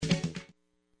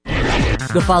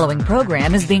The following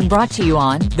program is being brought to you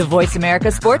on the Voice America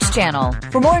Sports Channel.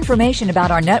 For more information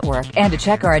about our network and to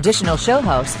check our additional show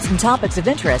hosts and topics of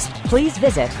interest, please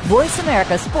visit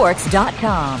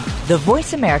voiceamericasports.com. The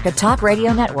Voice America Talk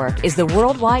Radio Network is the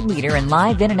worldwide leader in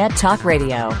live Internet talk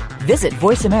radio. Visit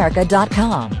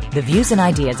voiceamerica.com. The views and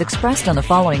ideas expressed on the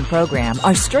following program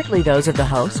are strictly those of the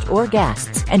host or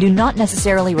guests and do not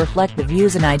necessarily reflect the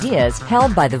views and ideas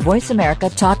held by the Voice America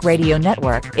Talk Radio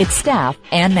Network, its staff,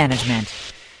 and management.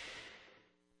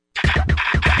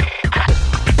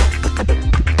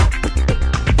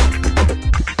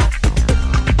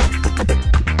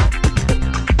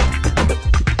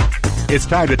 It's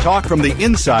time to talk from the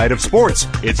inside of sports.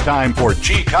 It's time for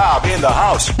G. Cobb in the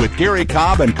House with Gary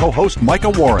Cobb and co-host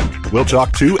Micah Warren. We'll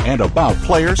talk to and about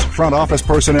players, front office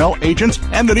personnel, agents,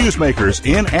 and the newsmakers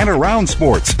in and around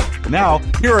sports. Now,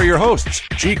 here are your hosts,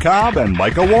 G. Cobb and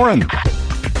Micah Warren.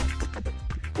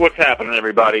 What's happening,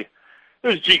 everybody?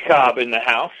 There's G. Cobb in the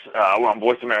house. We're on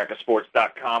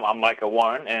VoiceAmericaSports.com. I'm Micah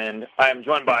Warren, and I am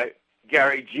joined by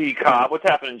Gary G. Cobb. What's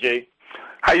happening, G?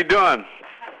 How you doing?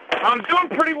 I'm doing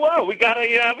pretty well. We got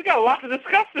a lot to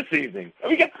discuss this evening.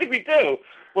 We do.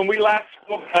 When we last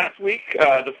spoke last week,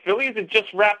 the Phillies had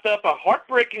just wrapped up a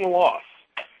heartbreaking loss.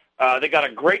 They got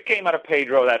a great game out of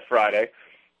Pedro that Friday.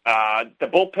 The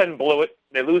bullpen blew it.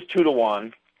 They lose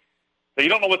 2-1. So you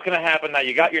don't know what's going to happen now.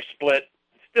 You got your split.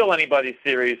 Still anybody's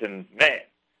series, and man,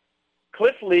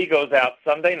 Cliff Lee goes out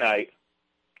Sunday night,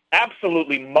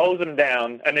 absolutely mows them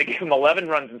down, and they give him 11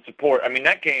 runs in support. I mean,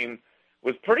 that game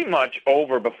was pretty much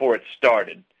over before it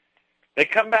started. They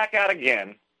come back out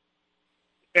again,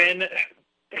 and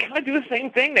they kind of do the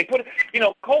same thing. They put,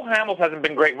 Cole Hamels hasn't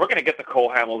been great. We're going to get to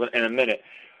Cole Hamels in a minute.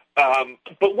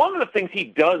 But one of the things he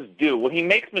does do when he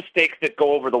makes mistakes that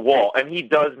go over the wall, and he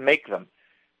does make them,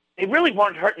 they really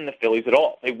weren't hurting the Phillies at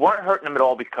all. They weren't hurting them at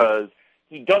all because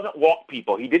he doesn't walk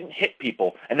people. He didn't hit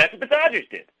people, and that's what the Dodgers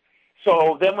did.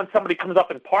 So then when somebody comes up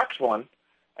and parks one,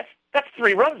 that's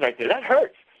 3 runs right there. That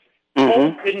hurts.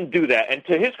 Cole didn't do that, and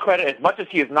to his credit, as much as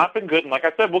he has not been good, and like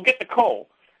I said, we'll get to Cole,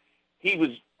 he was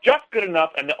just good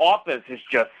enough, and the offense is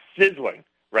just sizzling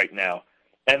right now.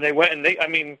 And they went, and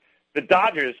the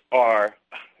Dodgers are,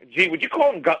 would you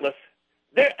call them gutless?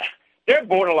 They're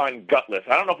borderline gutless.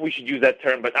 I don't know if we should use that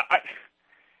term, but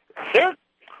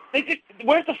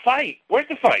where's the fight? Where's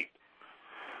the fight?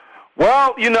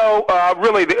 Well,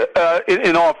 really,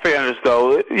 in all fairness,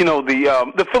 though,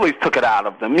 the Phillies took it out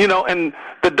of them, and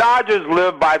the Dodgers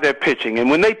live by their pitching.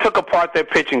 And when they took apart their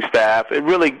pitching staff,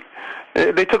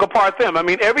 they took apart them. I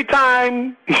mean, every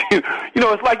time,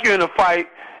 it's like you're in a fight,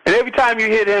 and every time you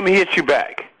hit him, he hits you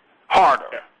back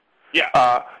harder.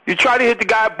 Yeah. You try to hit the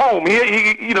guy, boom,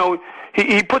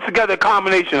 he puts together a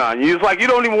combination on you. It's like you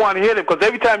don't even want to hit him because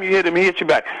every time you hit him, he hits you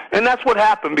back. And that's what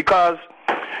happened because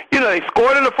they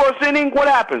scored in the first inning. What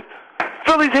happens?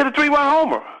 Phillies hit a 3-run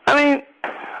homer. I mean,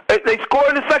 they scored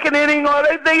in the second inning, or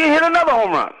they hit another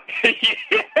home run.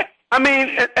 Yeah. I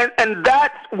mean, and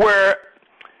that's where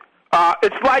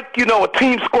it's like, a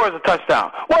team scores a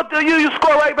touchdown. Well, you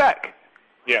score right back.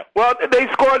 Yeah. Well, they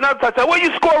score another touchdown. Well,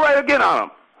 you score right again on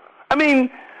them. I mean,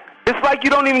 it's like you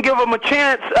don't even give them a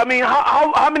chance. I mean,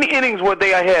 how many innings were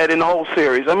they ahead in the whole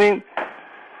series? I mean,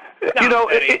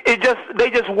 they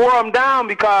just wore them down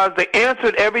because they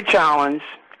answered every challenge.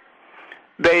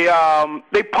 They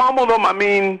pummeled them. I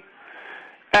mean,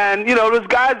 and those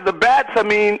guys, the bats. I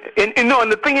mean, and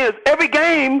the thing is, every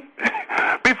game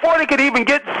before they could even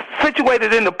get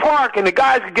situated in the park and the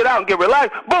guys could get out and get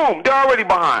relaxed, boom, they're already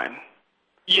behind.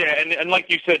 Yeah, and like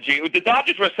you said, G, the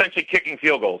Dodgers were essentially kicking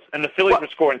field goals, and the Phillies were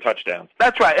scoring touchdowns.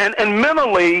 That's right, and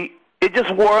mentally, it just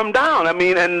wore them down. I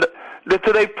mean, and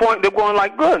to their point, they're going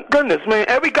like, goodness, man,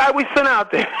 every guy we sent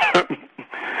out there,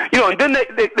 and then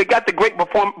they got the great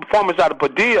performance out of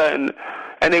Padilla, and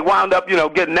they wound up,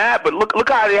 getting that. But look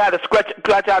how they had to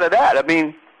scratch out of that. I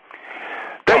mean,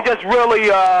 they just really,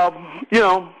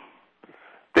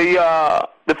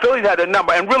 the Phillies had a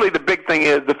number, and really the big thing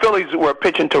is the Phillies were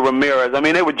pitching to Ramirez. I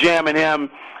mean, they were jamming him,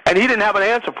 and he didn't have an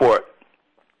answer for it.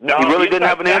 No, he really didn't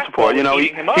have an answer for it. He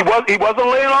wasn't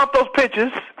laying off those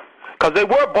pitches because they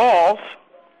were balls.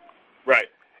 Right.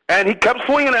 And he kept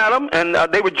swinging at them, and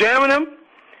they were jamming him,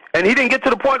 and he didn't get to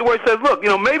the point where he says, look,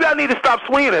 maybe I need to stop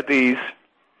swinging at these.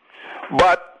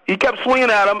 But he kept swinging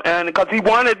at them, and because he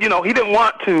wanted, he didn't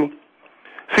want to.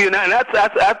 See, and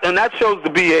that shows to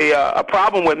be a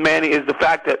problem with Manny is the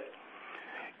fact that,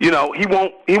 he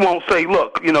won't say,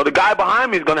 look, the guy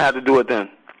behind me is going to have to do it then,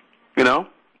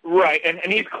 Right, and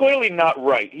he's clearly not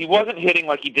right. He wasn't hitting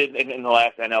like he did in the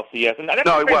last NLCS, and that's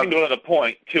another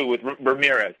point too with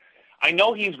Ramirez. I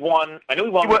know he won. He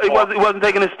wasn't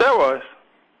taking his steroids.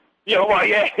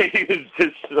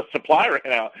 His supply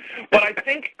ran out. But I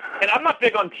think, and I'm not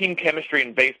big on team chemistry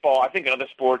in baseball. I think in other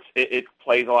sports it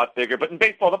plays a lot bigger. But in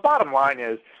baseball, the bottom line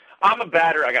is, I'm a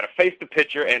batter. I got to face the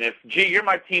pitcher, and if you're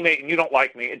my teammate and you don't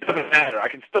like me, it doesn't matter. I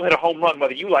can still hit a home run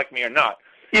whether you like me or not.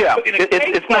 Yeah,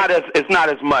 it's not as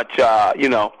much.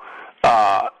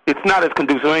 It's not as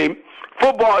conducive. I mean,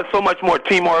 football is so much more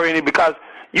team oriented because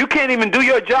you can't even do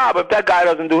your job if that guy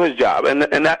doesn't do his job, and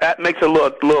that makes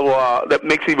it that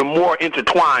makes it even more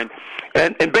intertwined.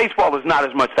 And baseball is not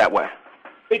as much that way.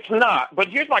 It's not. But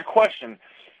here's my question.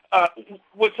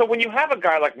 So when you have a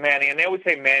guy like Manny, and they always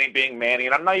say Manny being Manny,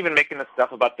 and I'm not even making this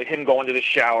stuff about him going to the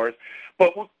showers,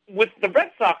 but with the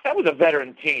Red Sox, that was a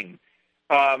veteran team.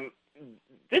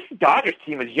 This Dodgers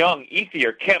team is young.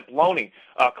 Ethier, Kemp, Loney,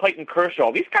 Clayton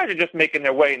Kershaw. These guys are just making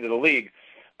their way into the league.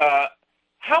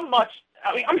 How much?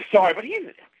 I mean, I'm sorry, but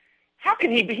how can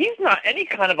he be? He's not any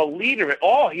kind of a leader at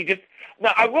all.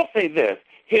 Now, I will say this.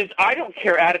 His I don't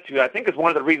care attitude, I think, is one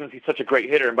of the reasons he's such a great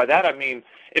hitter. And by that I mean,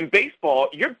 in baseball,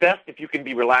 you're best if you can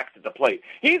be relaxed at the plate.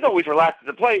 He's always relaxed at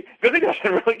the plate because he doesn't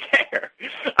really care.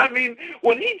 I mean,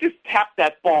 when he just tapped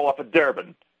that ball off of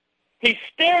Durbin, he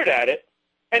stared at it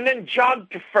and then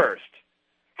jogged to first.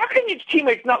 How can your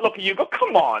teammates not look at you and go,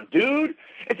 come on, dude?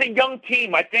 It's a young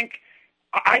team. I think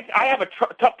I have a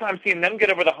tough time seeing them get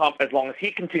over the hump as long as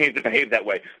he continues to behave that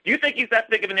way. Do you think he's that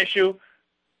big of an issue,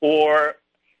 or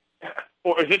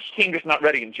is this team just not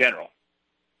ready in general?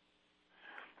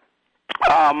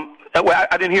 Well,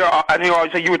 I didn't hear all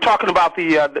you say. You were talking about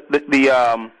the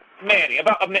Manny,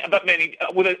 about Manny.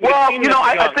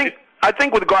 I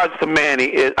think with regards to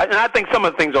Manny, and I think some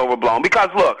of the things are overblown. Because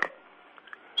look,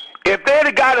 if they'd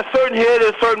have got a certain hit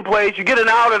at a certain place, you get an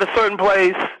out at a certain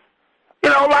place. A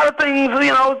lot of things.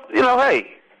 Hey,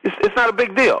 it's not a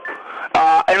big deal.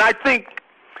 And I think,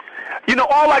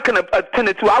 all I can attend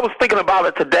it to. I was thinking about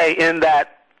it today. In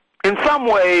that, in some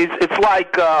ways, it's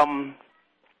like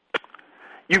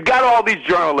you've got all these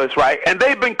journalists, right? And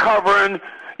they've been covering,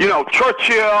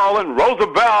 Churchill and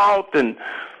Roosevelt and,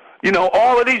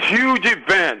 all of these huge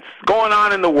events going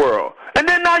on in the world. And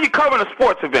then now you're covering a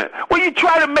sports event. Well, you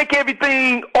try to make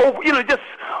everything over,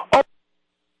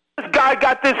 this guy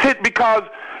got this hit because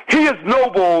he is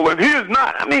noble and he is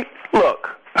not. I mean, look.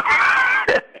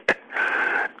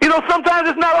 Sometimes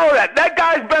it's not all that. That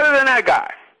guy's better than that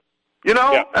guy.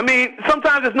 Yeah. I mean,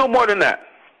 sometimes it's no more than that.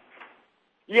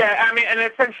 Yeah, I mean, and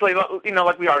essentially,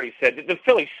 like we already said, the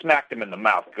Phillies smacked him in the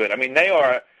mouth good. I mean,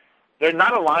 they're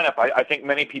not a lineup I think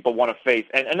many people want to face.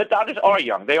 And the Dodgers are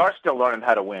young. They are still learning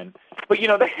how to win. But,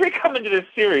 they come into this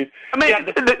series. I mean,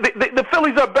 the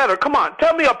Phillies are better. Come on.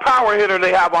 Tell me a power hitter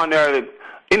they have on there.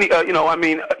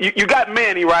 You got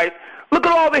Manny, right? Look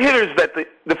at all the hitters that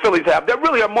the Phillies have. They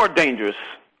really are more dangerous.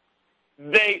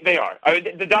 They are. I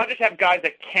mean, the Dodgers have guys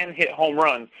that can hit home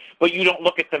runs, but you don't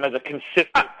look at them as a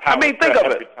consistent power. I mean, think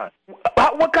of it.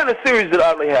 What kind of series did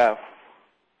Utley have?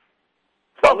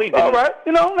 Utley did. All right.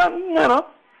 Yeah.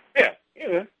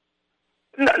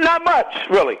 Not much,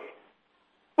 really.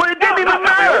 Well, it didn't even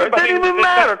matter. Really, it didn't even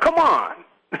matter. Come on.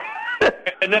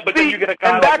 But then you get a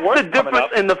guy and like that's the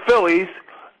difference in the Phillies,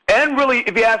 and really,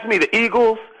 if you ask me, the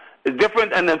Eagles is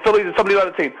different, and the Phillies and some of the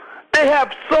other teams. They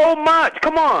have so much.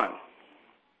 Come on.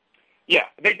 Yeah,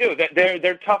 they do.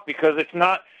 They're tough because it's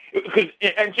not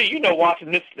and so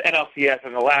watching this NLCS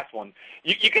and the last one,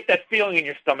 you get that feeling in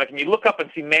your stomach, and you look up and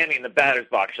see Manny in the batter's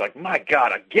box. You're like, my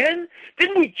God, again?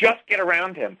 Didn't we just get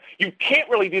around him? You can't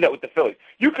really do that with the Phillies.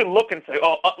 You can look and say,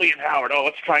 oh, Utley and Howard,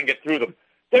 let's try and get through them.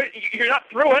 You're not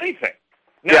through anything.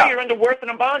 Now you're into Worth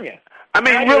and Abanya. I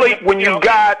mean, really, when you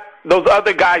got those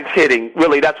other guys hitting,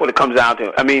 really, that's what it comes down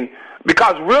to. I mean,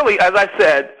 because really, as I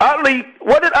said,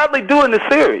 what did Utley do in the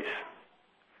series?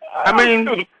 I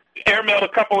mean, airmailed a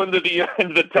couple into the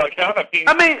dugout.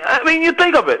 I mean, you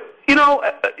think of it. He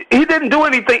didn't do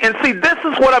anything. And see, this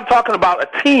is what I'm talking about, a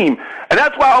team. And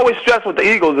that's why I always stress with the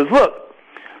Eagles is, look,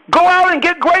 go out and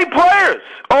get great players.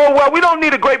 Oh, well, we don't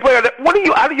need a great player. What are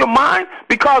you, out of your mind?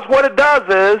 Because what it does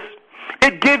is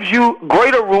it gives you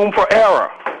greater room for error.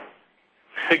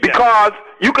 Exactly. Because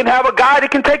you can have a guy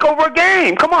that can take over a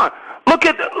game. Come on. Look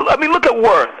at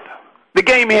Worth. The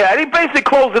game he had. He basically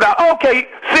closed it out. Okay,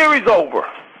 series over.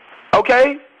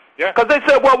 Okay? Yeah. Because they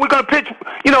said, well, we're going to pitch.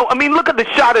 Look at the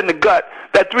shot in the gut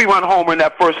that 3-run homer in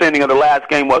that first inning of the last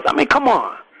game was. I mean, come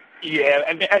on. Yeah,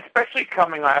 and especially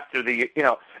coming after I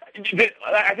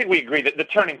think we agree that the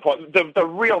turning point, the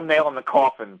real nail in the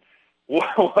coffin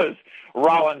was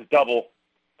Rollins' double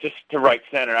just to right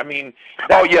center. I mean,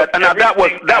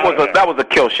 that was a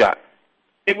kill shot.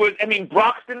 It was. I mean,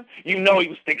 Broxton. He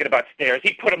was thinking about stairs.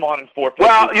 He put him on in 4 pitches.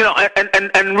 Well,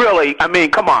 and really, I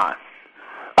mean, come on.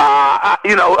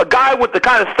 a guy with the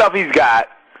kind of stuff he's got,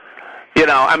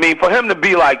 I mean, for him to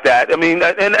be like that, I mean,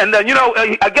 and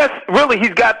I guess really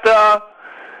he's got the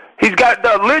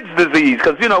Lidge disease,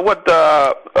 because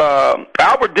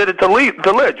Albert did it to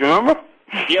Lidge, remember?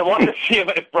 Yeah, we'll have to see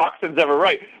if Broxton's ever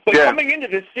right. But coming into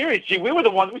this series, we were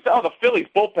the ones, we said, the Phillies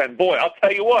bullpen, boy, I'll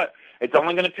tell you what, it's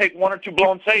only going to take one or two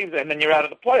blown saves, and then you're out of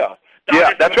the playoffs.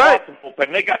 Yeah, that's right.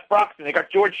 Bullpen. They got Broxton, they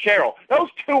got George Sherrill. Those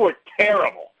two were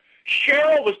terrible.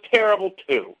 Sherrill was terrible,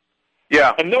 too.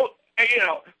 Yeah. And,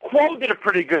 Quo did a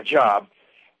pretty good job.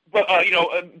 But,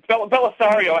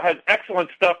 Belisario has excellent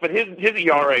stuff, but his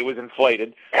ERA was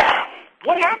inflated.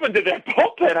 What happened to their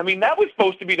bullpen? I mean, that was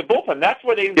supposed to be the bullpen. That's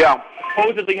where they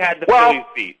supposedly had the Phillies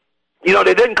beat.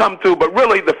 They didn't come through, but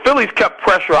really the Phillies kept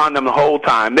pressure on them the whole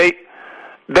time. They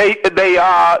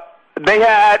had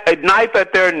a knife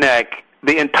at their neck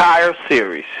the entire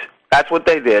series. That's what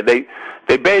they did. They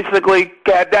basically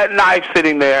had that knife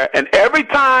sitting there, and every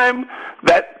time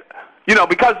that,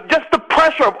 because just the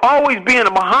pressure of always being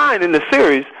behind in the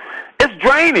series, it's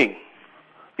draining.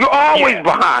 You're always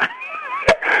behind.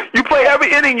 You play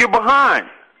every inning, you're behind.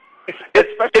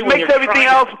 It makes everything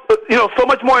else, so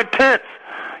much more intense.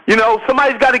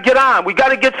 Somebody's got to get on. We got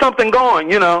to get something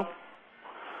going, So,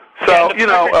 just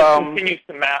continues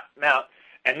to mount,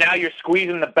 and now you're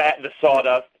squeezing the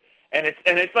sawdust, and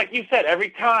it's like you said,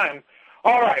 every time,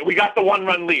 all right, we got the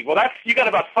one-run lead. Well, you got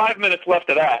about 5 minutes left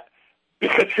of that,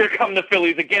 because here come the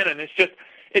Phillies again, and it's just,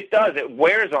 it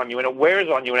wears on you, and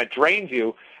it drains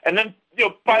you, and then,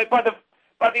 by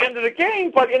the end of the game,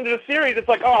 by the end of the series, it's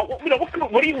like, what do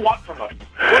you want from us?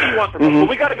 What do you want from us? Well,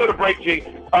 we got to go to break, G.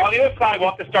 On the other side, we'll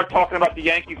have to start talking about the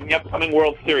Yankees and the upcoming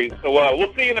World Series. So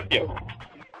we'll see you in a few.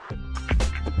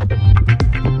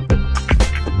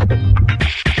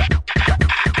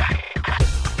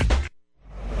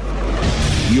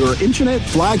 Your internet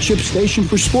flagship station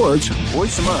for sports,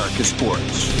 Voice America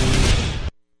Sports.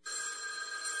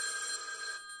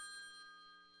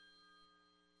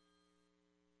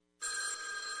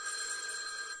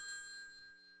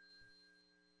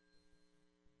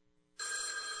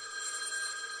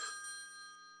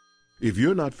 If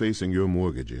you're not facing your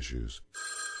mortgage issues,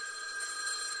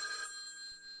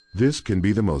 this can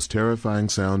be the most terrifying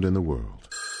sound in the world.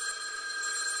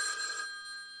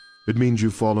 It means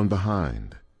you've fallen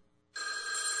behind.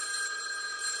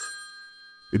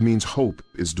 It means hope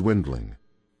is dwindling.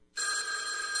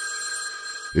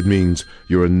 It means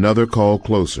you're another call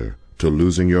closer to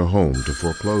losing your home to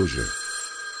foreclosure.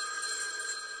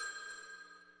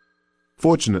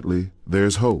 Fortunately,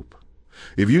 there's hope.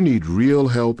 If you need real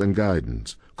help and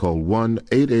guidance, call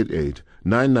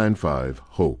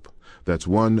 1-888-995-HOPE. That's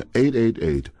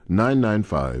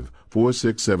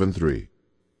 1-888-995-4673.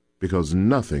 Because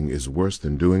nothing is worse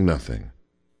than doing nothing.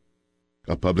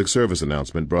 A public service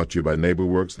announcement brought to you by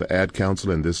NeighborWorks, the Ad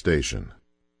Council, and this station.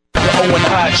 Owen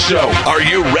Hodge Show. Are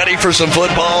you ready for some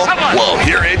football? Well,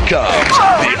 here it comes.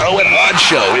 The Owen Hodge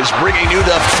Show is bringing you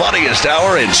the funniest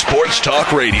hour in sports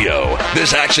talk radio.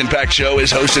 This action-packed show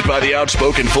is hosted by the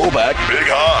outspoken fullback, Big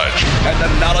Hodge, and the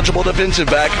knowledgeable defensive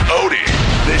back, Odie.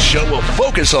 This show will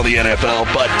focus on the NFL,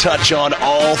 but touch on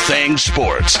all things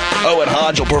sports. Owen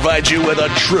Hodge will provide you with a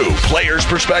true player's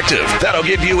perspective that'll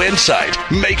give you insight,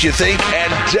 make you think,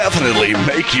 and definitely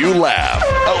make you laugh.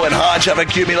 Owen Hodge have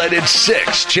accumulated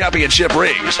 6 championship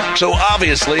rings, so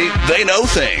obviously they know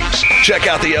things. Check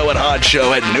out the Owen Hodge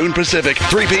Show at noon Pacific,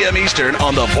 3 p.m. Eastern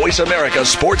on the Voice America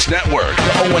Sports Network.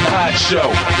 The Owen Hodge Show.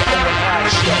 Owen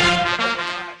Hodge Show.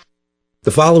 The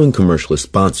following commercial is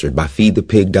sponsored by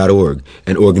FeedThePig.org,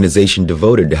 an organization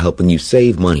devoted to helping you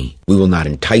save money. We will not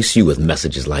entice you with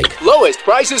messages like lowest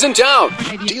prices in town,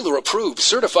 dealer approved,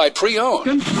 certified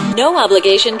pre-owned, no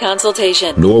obligation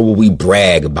consultation, nor will we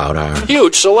brag about our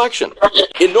huge selection,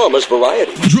 enormous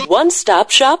variety, one-stop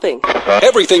shopping,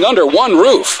 everything under one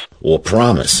roof, or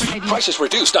promise prices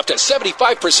reduced up to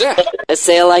 75%. A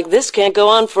sale like this can't go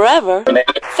on forever.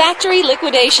 Factory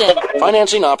liquidation.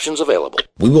 Financing options available.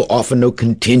 We will offer no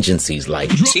contingencies like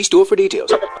see store for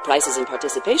details. Prices and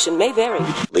participation may vary.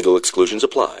 Legal exclusions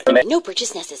apply. No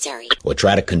purchase necessary. Or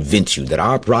try to convince you that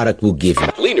our product will give you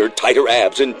leaner, tighter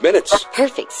abs in minutes.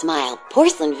 Perfect smile.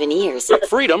 Porcelain veneers.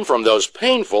 Freedom from those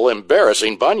painful,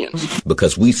 embarrassing bunions.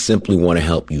 Because we simply want to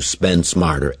help you spend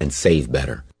smarter and save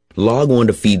better. Log on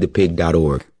to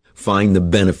feedthepig.org. Find the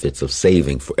benefits of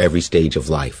saving for every stage of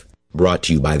life. Brought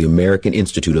to you by the American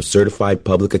Institute of Certified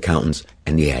Public Accountants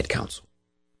and the Ad Council.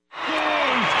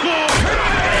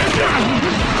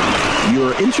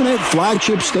 Your internet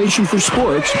flagship station for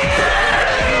sports.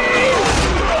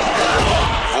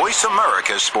 Voice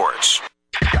America Sports.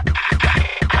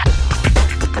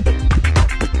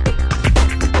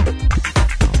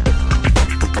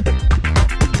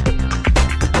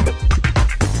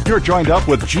 You're joined up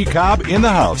with G. Cobb in the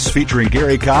House, featuring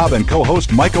Gary Cobb and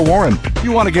co-host Micah Warren.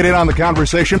 You want to get in on the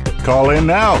conversation? Call in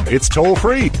now. It's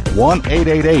toll-free.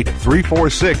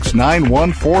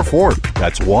 1-888-346-9144.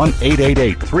 That's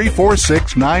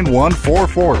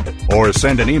 1-888-346-9144. Or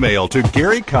send an email to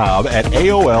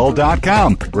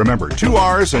GaryCobb@AOL.com. Remember, 2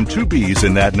 R's and 2 B's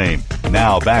in that name.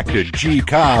 Now back to G.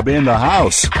 Cobb in the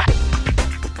House.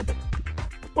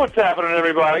 What's happening,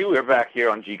 everybody? We're back here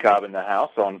on G. Cobb in the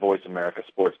House on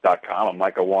VoiceAmericaSports.com. I'm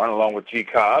Micah Warren along with G.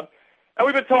 Cobb. And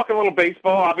we've been talking a little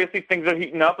baseball. Obviously, things are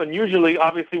heating up, and usually,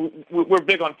 obviously, we're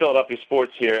big on Philadelphia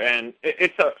sports here. And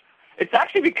it's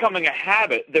actually becoming a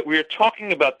habit that we're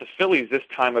talking about the Phillies this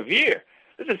time of year.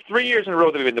 This is 3 years in a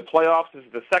row that they've been in the playoffs. This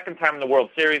is the second time in the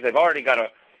World Series. They've already got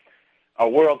a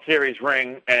World Series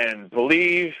ring, and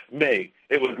believe me,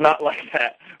 it was not like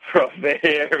that for a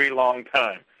very long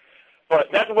time. But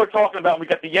that's what we're talking about. We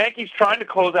got the Yankees trying to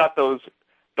close out those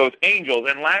Angels,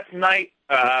 and last night,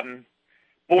 the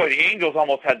Angels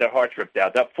almost had their hearts ripped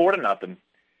out. Up 4-0.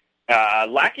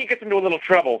 Lackey gets into a little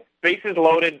trouble. Bases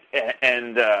loaded,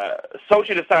 and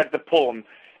Socha decides to pull him,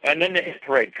 and then the hit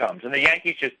parade comes, and the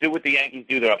Yankees just do what the Yankees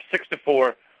do. They're up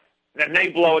 6-4, and they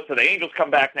blow it. So the Angels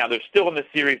come back now. They're still in the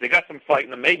series. They got some fight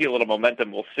in them, maybe a little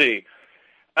momentum. We'll see.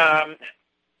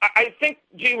 I think,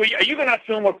 Gee, are you going to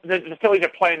assume the Phillies are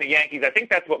playing the Yankees? I think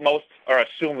that's what most are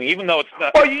assuming, even though it's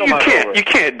not. Well, you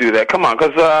can't do that. Come on,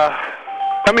 because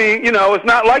it's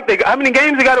not like how many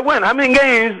games they got to win? How many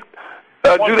games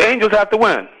do the Angels have to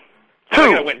win? 2.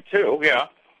 They got to win 2. Yeah.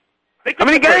 How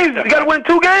many games? You got to win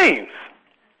 2 games.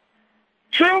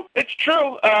 True, it's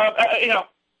true. The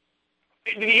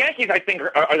Yankees, I think,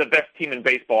 are the best team in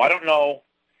baseball. I don't know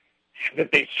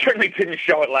that they certainly didn't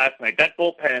show it last night. That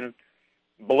bullpen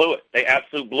blew it. They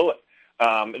absolutely blew it.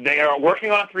 They are working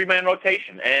on a 3-man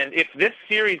rotation, and if this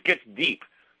series gets deep,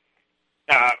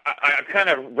 I kind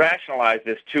of rationalize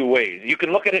this 2 ways. You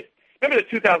can look at it. Remember the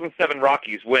 2007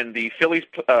 Rockies when the Phillies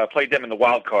played them in the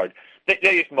wild card? They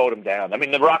just mowed them down. I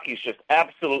mean, the Rockies just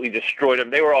absolutely destroyed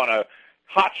them. They were on a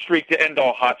hot streak to end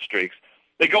all hot streaks.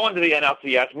 They go into the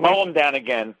NLCS, mow them down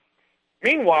again.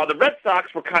 Meanwhile, the Red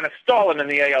Sox were kind of stalling in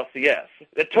the ALCS.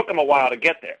 It took them a while to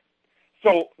get there.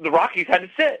 So the Rockies had to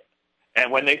sit.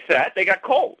 And when they sat, they got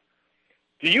cold.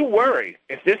 Do you worry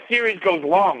if this series goes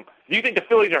long? Do you think the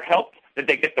Phillies are helped that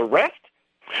they get the rest?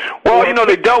 Well,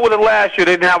 they dealt with it last year.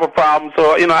 They didn't have a problem.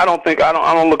 So, I don't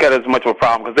look at it as much of a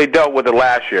problem because they dealt with it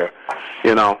last year,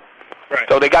 Right.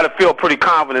 So they got to feel pretty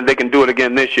confident they can do it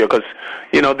again this year because,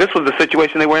 this was the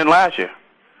situation they were in last year.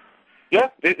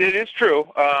 Yeah, it is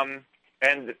true.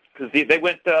 And because they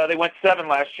went 7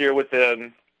 last year with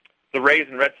the Rays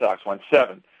and Red Sox went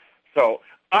 7. So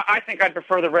I think I'd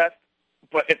prefer the rest.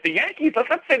 But if the Yankees,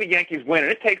 let's say the Yankees win,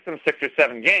 and it takes them 6 or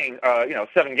 7 games,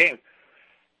 7 games,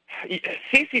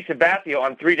 CC Sabathia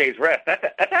on 3 days rest, that's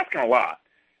asking a lot.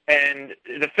 And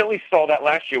the Phillies saw that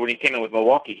last year when he came in with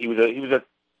Milwaukee. He was a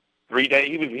 3-day.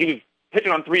 He was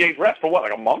pitching on 3 days rest for what,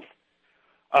 like a month?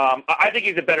 I think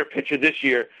he's a better pitcher this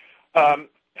year.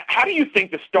 How do you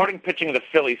think the starting pitching of the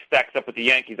Phillies stacks up with the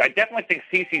Yankees? I definitely think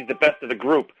CC's the best of the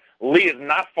group. Lee is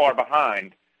not far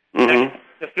behind. Mm-hmm.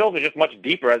 The Phillies are just much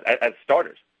deeper as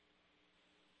starters.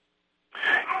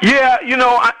 Yeah,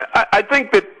 I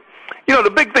think that,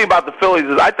 the big thing about the Phillies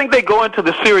is I think they go into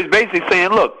the series basically saying,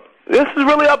 look, this is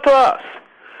really up to us.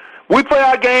 We play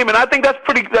our game, and I think that's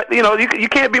pretty, you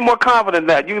can't be more confident in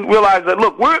that. You realize that,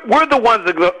 look, we're the ones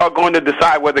that are going to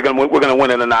decide whether we're going to win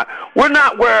it or not. We're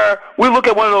not where we look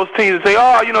at one of those teams and say,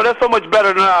 they're so much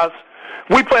better than us.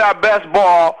 We play our best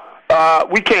ball.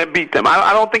 We can't beat them.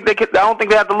 I don't think they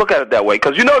have to look at it that way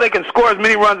because they can score as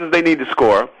many runs as they need to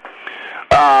score.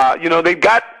 They've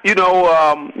got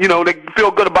they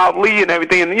feel good about Lee and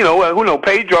everything, and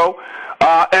Pedro.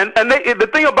 And the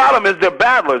thing about them is they're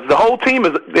battlers. The whole team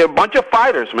they're a bunch of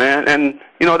fighters, man. And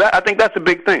I think that's a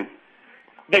big thing.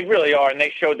 They really are, and they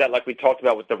showed that, like we talked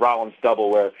about with the Rollins double,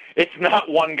 where it's not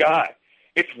one guy.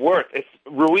 It's Wirth. It's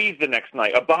Ruiz the next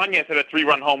night. Ibanez had a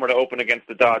 3-run homer to open against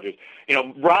the Dodgers.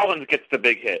 Rollins gets the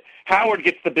big hit. Howard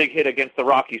gets the big hit against the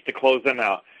Rockies to close them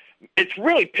out. It's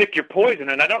really pick your poison,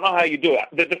 and I don't know how you do it.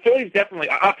 The Phillies definitely,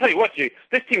 I'll tell you what,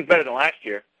 this team's better than last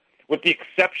year, with the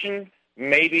exception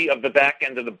maybe of the back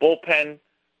end of the bullpen.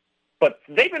 But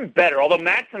they've been better, although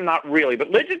Madsen not really.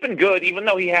 But Lidge has been good, even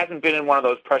though he hasn't been in one of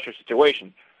those pressure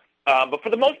situations. But for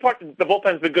the most part, the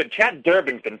bullpen's been good. Chad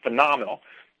Durbin's been phenomenal.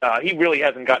 He really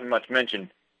hasn't gotten much mention.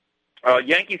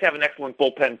 Yankees have an excellent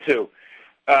bullpen, too.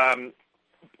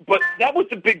 But that was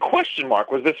the big question mark,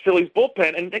 was this Phillies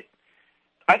bullpen. And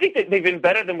I think that they've been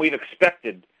better than we've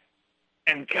expected.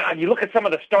 And, God, you look at some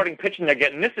of the starting pitching they're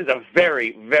getting. This is a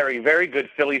very, very, very good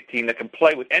Phillies team that can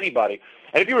play with anybody.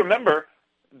 And if you remember,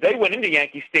 they went into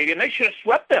Yankee Stadium. They should have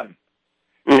swept them.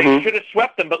 Mm-hmm. They should have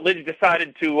swept them, but Lidge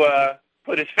decided to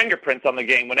put his fingerprints on the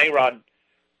game when A-Rod,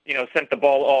 sent the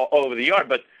ball all over the yard.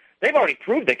 But they've already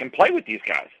proved they can play with these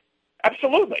guys.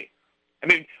 Absolutely. I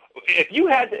mean,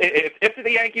 if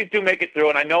the Yankees do make it through,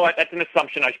 and I know that's an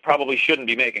assumption I probably shouldn't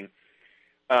be making,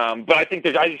 but I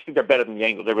just think they're better than the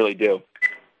Angels. They really do.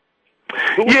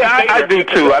 Yeah, I do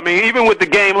too. I mean, even with the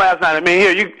game last night, I mean,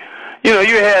 here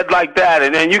you had like that,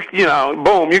 and then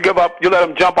boom, you give up, you let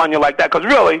them jump on you like that, because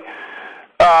really,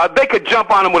 they could jump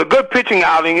on them with a good pitching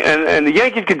outing, and the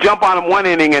Yankees could jump on them one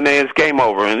inning, and then it's game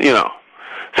over, and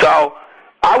so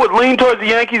I would lean towards the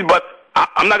Yankees, but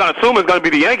I'm not going to assume it's going to be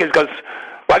the Yankees because,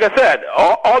 like I said,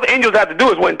 all the Angels have to do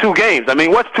is win 2 games. I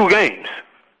mean, what's 2 games?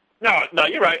 No,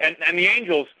 you're right. And the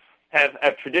Angels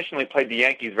have traditionally played the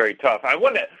Yankees very tough. I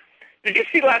wonder, did you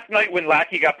see last night when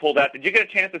Lackey got pulled out? Did you get a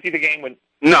chance to see the game when?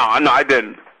 No, I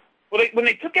didn't. Well, when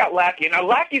they took out Lackey, now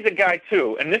Lackey's a guy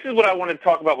too, and this is what I wanted to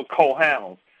talk about with Cole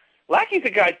Hamels. Lackey's a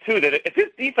guy too that if his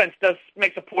defense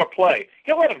makes a poor play,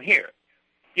 he'll let him hear it.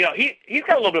 He's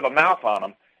got a little bit of a mouth on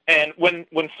him. And when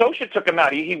Scioscia took him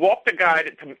out, he walked the guy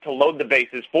to load the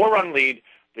bases, 4-run lead,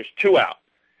 there's 2 out.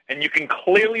 And you can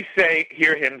clearly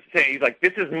hear him say, he's like,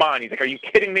 this is mine. He's like, are you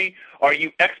kidding me? Are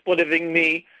you expletiving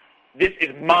me? This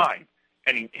is mine.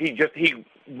 And he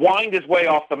whined his way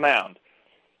off the mound.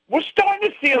 We're starting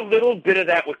to see a little bit of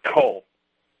that with Cole.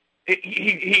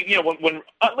 When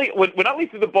Utley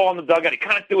threw the ball in the dugout, he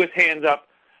kind of threw his hands up.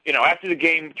 After the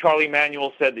game, Charlie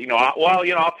Manuel said,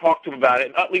 I'll talk to him about it.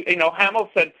 And Utley, Hamels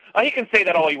said, he can say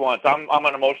that all he wants. I'm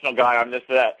an emotional guy. I'm this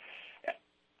or that.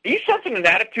 Are you sensing an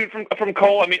attitude from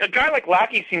Cole? I mean, a guy like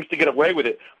Lackey seems to get away with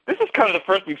it. This is kind of the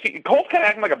first we've seen. Cole's kind of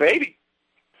acting like a baby.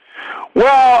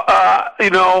 Well, I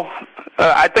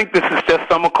think this is just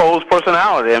some of Cole's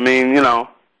personality. I mean,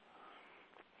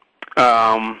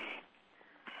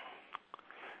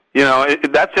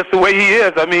 that's just the way he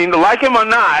is. I mean, like him or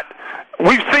not,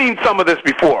 we've seen some of this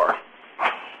before.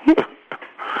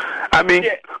 I mean,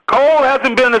 Cole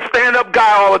hasn't been a stand-up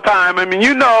guy all the time. I mean,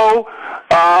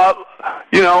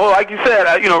 like you said,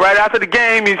 right after the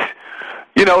game, he's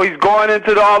going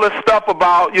into all this stuff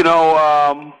about, he's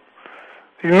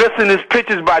missing his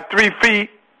pitches by 3 feet.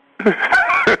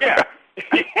 Yeah.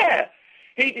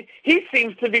 He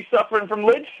seems to be suffering from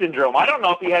Lynch syndrome. I don't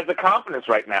know if he has the confidence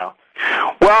right now.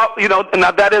 Well,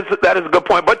 now that is a good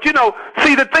point. But, see,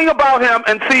 the thing about him,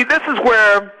 and see, this is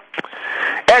where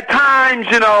at times,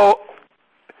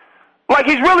 like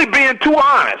he's really being too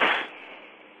honest.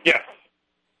 Yes.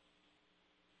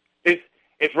 Is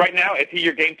right now, is he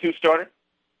your Game 2 starter?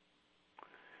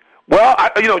 Well,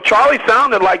 Charlie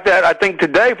sounded like that, I think,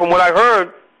 today from what I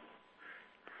heard.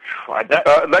 I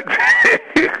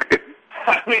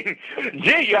mean,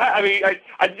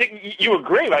 I think you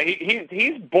agree, right?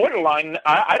 He's borderline.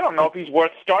 I don't know if he's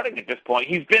worth starting at this point.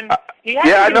 He's been.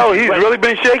 I know. He's really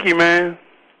been shaky, man.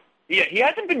 Yeah, he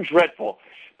hasn't been dreadful.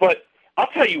 But I'll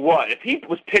tell you what, if he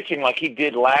was pitching like he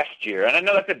did last year, and I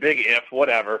know that's a big if,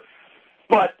 whatever,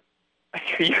 but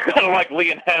you got to like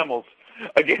Liam Hamels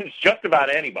against just about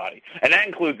anybody, and that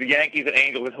includes the Yankees and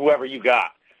Angels and whoever you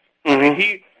got. Mm-hmm. I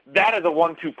mean, that is a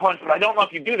 1-2 punch, but I don't know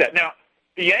if you do that. Now,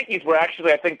 the Yankees were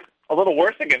actually, I think, a little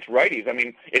worse against righties. I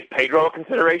mean, is Pedro a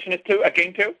consideration at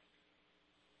Game 2?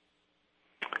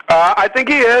 I think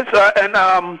he is, and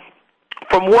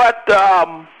from what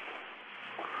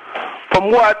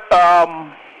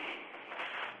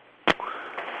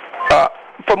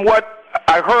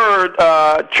I heard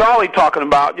Charlie talking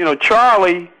about,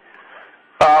 Charlie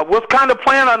was kind of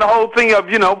planning on the whole thing of,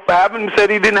 having him said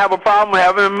he didn't have a problem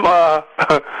having him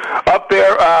up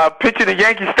there pitching at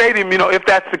Yankee Stadium, if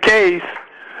that's the case.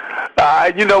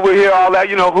 We hear all that,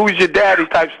 who's your daddy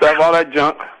type stuff, all that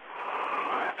junk.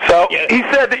 So he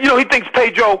said that, he thinks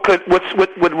Pedro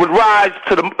would rise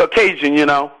to the occasion,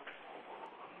 Yeah.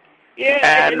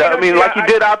 And, like he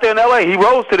did out there in L.A., he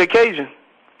rose to the occasion.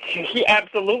 He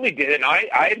absolutely did, and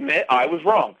I admit I was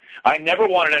wrong. I never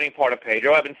wanted any part of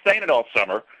Pedro. I've been saying it all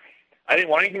summer. I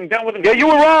didn't want anything done with him. Yeah, you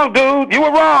were wrong, dude. You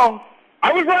were wrong.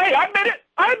 I was right. I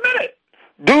admit it.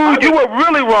 Dude, you were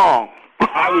really wrong.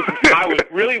 I was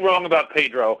really wrong about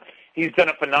Pedro. He's done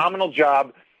a phenomenal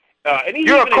job. And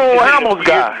you're a Cole Hamels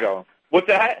guy. Ago. What's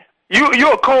that?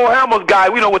 You're a Cole Hamels guy,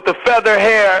 with the feather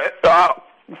hair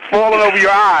falling over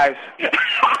your eyes.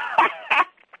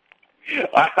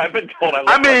 I've been told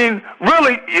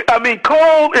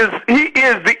Cole is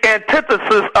the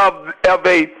antithesis of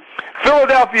a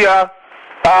Philadelphia,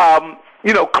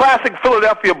 classic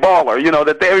Philadelphia baller,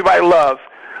 that everybody loves.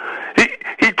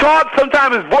 talks,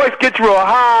 sometimes his voice gets real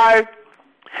high.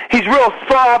 He's real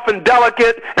soft and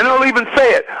delicate, and he'll even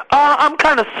say it. I'm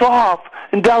kind of soft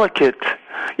and delicate.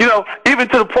 Even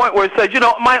to the point where it says,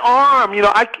 my arm,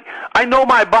 I know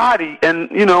my body, and,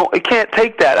 it can't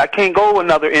take that. I can't go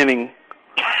another inning.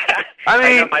 I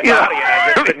mean,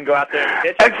 I just couldn't go out there and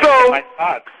pitch. And so,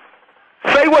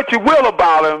 say what you will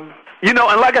about him, and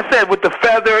like I said, with the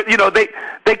feather,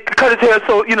 they cut his hair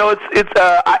so,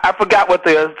 I forgot what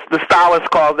the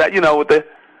stylist calls that, with the,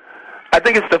 I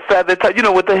think it's the feather,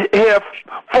 with the hair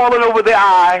falling over the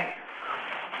eye.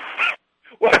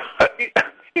 Well,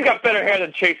 he's got better hair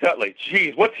than Chase Utley.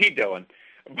 Jeez, what's he doing?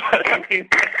 But, I mean,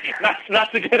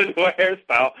 not to get into a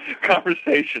hairstyle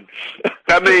conversation.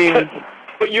 I mean...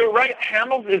 But you're right.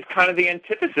 Hamels is kind of the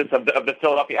antithesis of the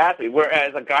Philadelphia athlete,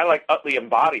 whereas a guy like Utley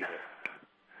embodies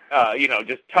it.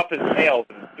 Just tough as nails.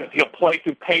 And he'll play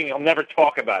through pain. He'll never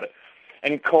talk about it.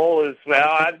 And Cole is,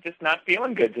 I'm just not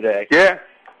feeling good today. Yeah.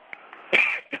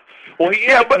 Well, he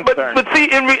is but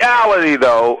see, in reality,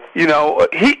 though,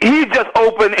 he's just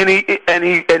open and he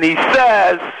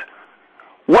says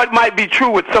what might be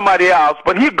true with somebody else,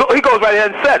 but he goes right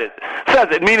ahead and says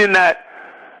it, meaning that.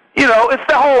 It's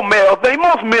the whole male thing.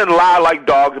 Most men lie like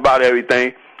dogs about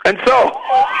everything. And so,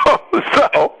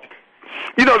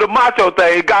 the macho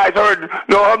thing, guys heard,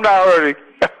 no, I'm not hurting.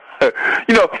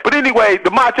 But anyway,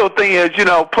 the macho thing is,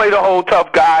 play the whole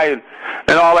tough guy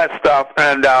and all that stuff.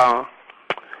 And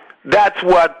that's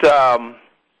what,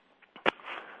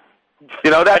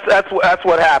 that's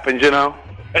what happens, And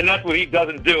that's what he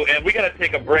doesn't do. And we got to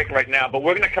take a break right now, but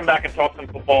we're going to come back and talk some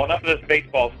football. Enough of this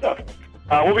baseball stuff.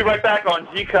 We'll be right back on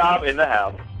G. Cobb in the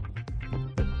house. The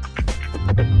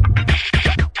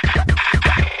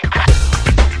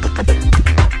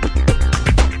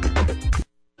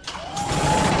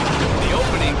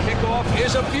opening kickoff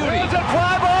is a beauty. There's a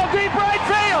fly ball deep right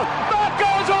field. Back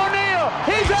goes O'Neal.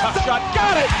 He's at the shot.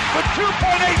 Got it with 2.8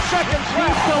 seconds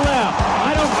left. He's to left.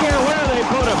 I don't care where they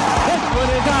put him. This one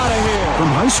is out of here.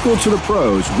 From high school to the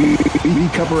pros, we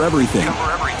cover everything.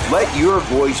 Let your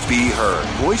voice be heard.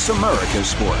 Voice America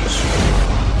Sports.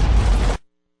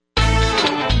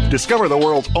 Discover the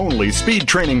world's only speed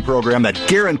training program that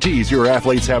guarantees your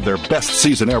athletes have their best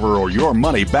season ever or your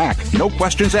money back. No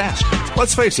questions asked.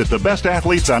 Let's face it, the best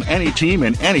athletes on any team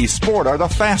in any sport are the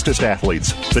fastest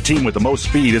athletes. The team with the most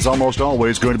speed is almost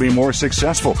always going to be more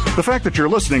successful. The fact that you're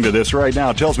listening to this right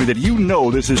now tells me that you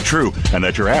know this is true and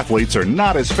that your athletes are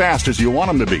not as fast as you want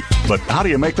them to be. But how do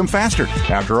you make them faster?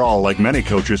 After all, like many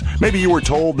coaches, maybe you were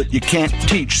told that you can't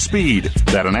teach speed,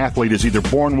 that an athlete is either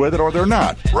born with it or they're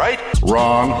not. Right?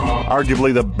 Wrong.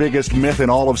 Arguably the biggest myth in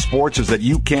all of sports is that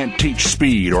you can't teach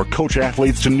speed or coach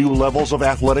athletes to new levels of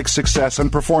athletic success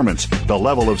and performance. The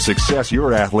level of success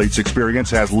your athletes experience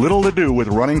has little to do with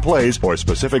running plays or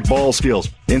specific ball skills.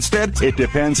 Instead, it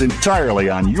depends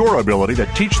entirely on your ability to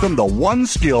teach them the one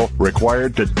skill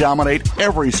required to dominate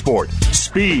every sport: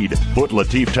 speed. Put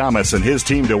Lateef Thomas and his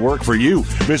team to work for you.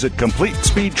 Visit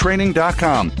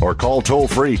CompleteSpeedTraining.com or call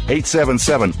toll-free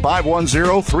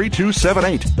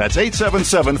 877-510-3278. That's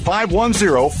 877-510-FAST.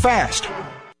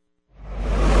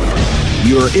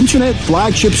 Your internet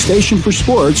flagship station for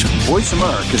sports, Voice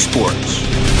America Sports.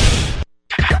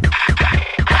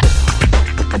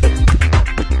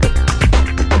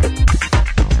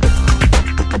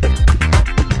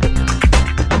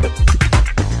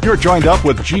 You're joined up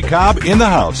with G. Cobb in the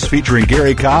house, featuring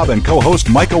Gary Cobb and co-host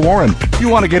Micah Warren. You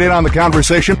want to get in on the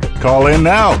conversation? Call in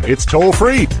now. It's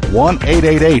toll-free.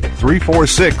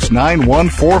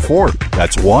 1-888-346-9144.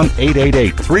 That's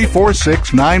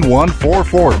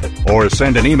 1-888-346-9144. Or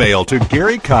send an email to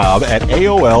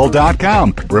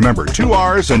GaryCobb@AOL.com. Remember, 2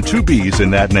 R's and 2 B's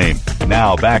in that name.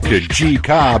 Now back to G.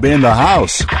 Cobb in the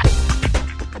house.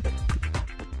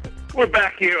 We're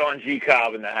back here on G.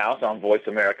 Cobb in the house on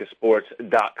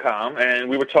VoiceAmericaSports.com, and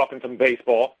we were talking some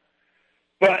baseball.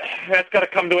 But that's got to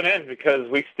come to an end because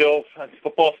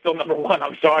football's still number one.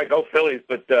 I'm sorry, go Phillies,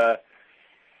 but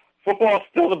football's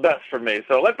still the best for me.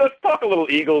 So let's talk a little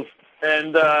Eagles.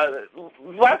 And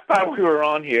last time we were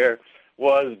on here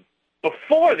was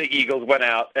before the Eagles went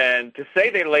out, and to say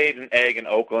they laid an egg in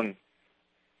Oakland,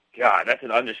 God, that's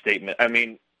an understatement. I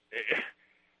mean,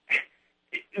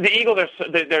 the Eagles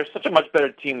they're such a much better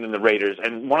team than the Raiders,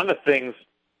 and one of the things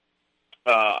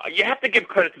you have to give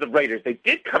credit to the Raiders. They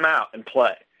did come out and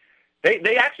play.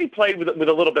 They actually played with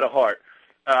a little bit of heart.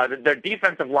 Their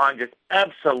defensive line just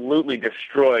absolutely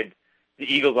destroyed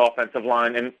the Eagles' offensive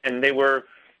line, and they were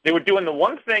doing the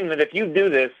one thing that if you do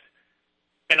this,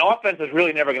 an offense is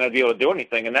really never going to be able to do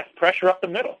anything, and that's pressure up the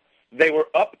middle. They were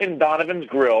up in Donovan's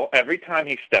grill every time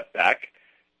he stepped back.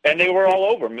 and they were all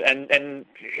over him. And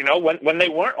you know, when they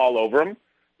weren't all over him,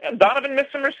 Donovan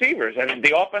missed some receivers, and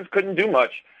the offense couldn't do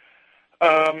much.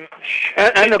 And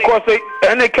of course,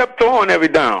 they kept throwing every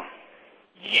down.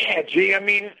 Yeah, gee, I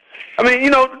mean, you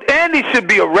know, Andy should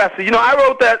be arrested. You know, I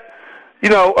wrote that, you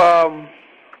know,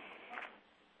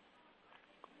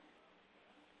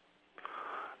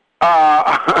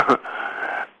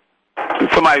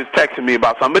 somebody was texting me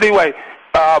about something. But anyway,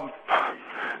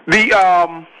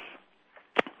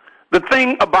 the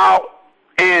thing about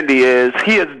Andy is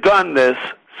he has done this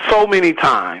so many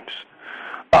times.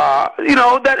 You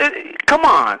know, come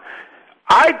on.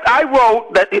 I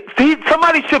wrote that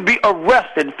somebody should be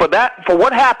arrested for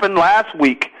what happened last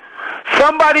week.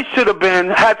 Somebody should have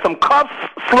had some cuffs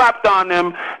slapped on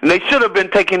them, and they should have been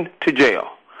taken to jail.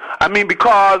 I mean,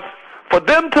 because for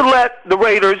them to let the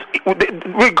Raiders,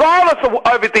 regardless of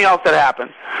everything else that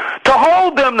happened, to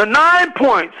hold them to 9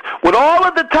 points with all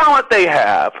of the talent they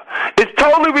have is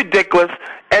totally ridiculous.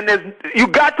 And you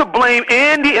got to blame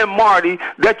Andy and Marty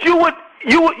that you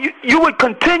would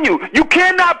continue. You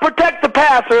cannot protect the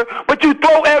passer, but you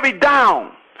throw every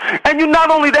down. And you not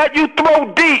only that, you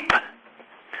throw deep.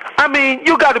 I mean,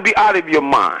 you got to be out of your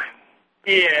mind.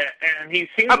 Yeah, and he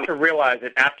seems to realize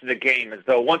it after the game, as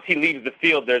though once he leaves the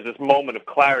field, there's this moment of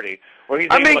clarity where he's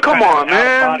able to come on,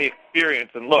 man. out-of-body experience.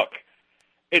 And look,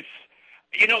 it's,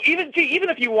 you know, even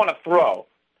if you want to throw,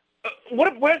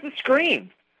 where's the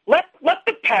screen? Let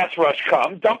the pass rush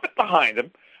come, dump it behind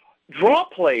him, draw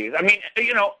plays. I mean,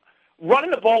 you know, running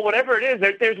the ball, whatever it is,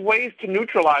 there's ways to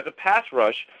neutralize a pass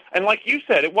rush. And like you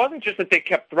said, it wasn't just that they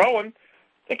kept throwing.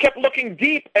 They kept looking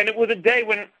deep, and it was a day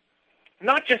when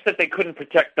not just that they couldn't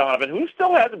protect Donovan, who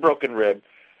still has a broken rib.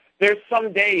 There's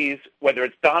some days, whether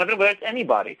it's Donovan, whether it's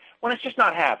anybody, when it's just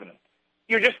not happening.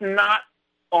 You're just not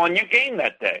on your game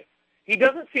that day. He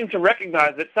doesn't seem to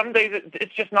recognize that some days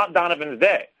it's just not Donovan's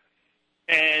day.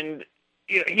 And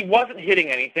you know, he wasn't hitting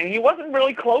anything. He wasn't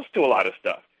really close to a lot of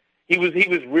stuff. He was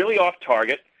really off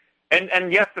target.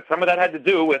 And yes, some of that had to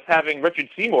do with having Richard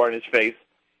Seymour in his face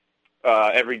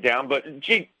every down. But,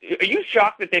 gee, are you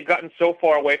shocked that they've gotten so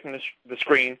far away from the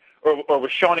screen, or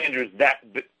was Shawn Andrews that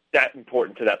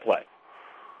important to that play?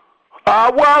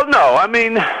 Well, no. I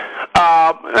mean,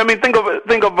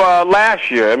 think of last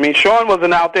year. I mean, Shawn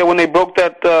wasn't out there when they broke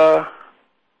that.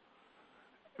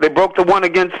 They broke the one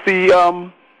against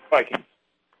the Vikings.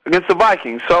 Against the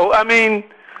Vikings. So, I mean,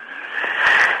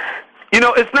 you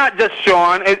know, it's not just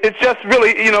Shawn. It's just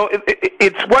really, you know,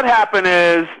 it's what happened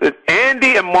is that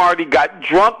Andy and Marty got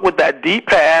drunk with that deep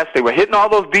pass. They were hitting all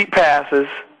those deep passes.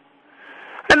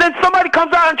 And then somebody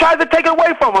comes out and tries to take it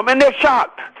away from them, and they're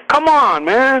shocked. Come on,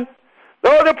 man.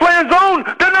 Oh, they're playing zone.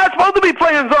 They're not supposed to be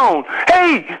playing zone.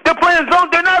 Hey, they're playing zone.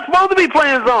 They're not supposed to be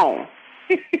playing zone.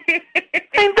 Hey,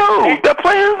 dude, they're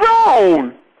playing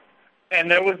zone.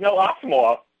 And there was no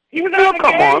Osmore. He was out of the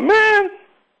game. Come on, man.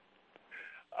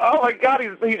 Oh, my God.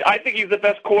 I think he's the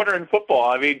best corner in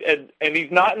football. I mean, and he's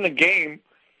not in the game.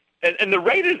 And the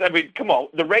Raiders, I mean, come on.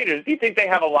 The Raiders, do you think they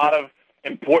have a lot of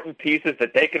important pieces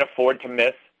that they can afford to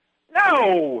miss?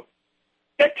 No.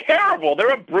 They're terrible.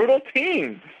 They're a brutal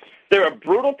team. They're a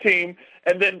brutal team.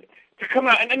 And then to come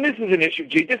out, and this is an issue,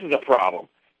 G, this is a problem.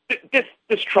 This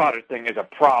Trotter thing is a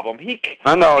problem.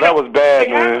 I know, that was bad,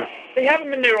 man. They have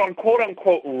him in there on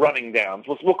quote-unquote running downs.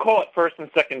 We'll call it first and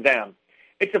second down.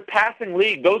 It's a passing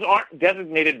league. Those aren't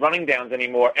designated running downs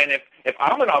anymore. And if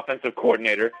I'm an offensive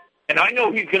coordinator and I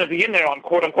know he's going to be in there on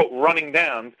quote-unquote running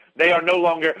downs, they are no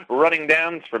longer running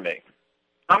downs for me.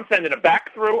 I'm sending a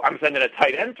back through. I'm sending a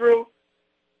tight end through.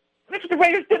 That's what the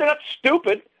Raiders did. They're not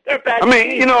stupid. They're a bad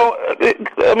team. You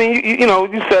know,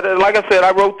 you said it. Like I said,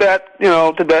 I wrote that, you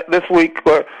know, this week.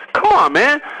 But come on,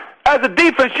 man. As a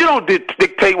defense, you don't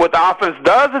dictate what the offense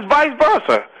does. It's vice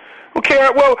versa. Okay,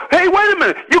 well, hey, wait a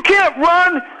minute. You can't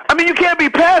run. I mean, you can't be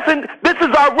passing. This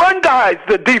is our run guys,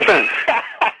 the defense.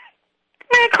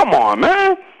 Man, come on,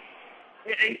 man.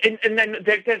 And then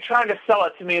they're trying to sell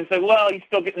it to me and say, well, he's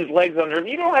still getting his legs under him.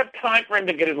 You don't have time for him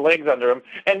to get his legs under him.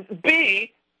 And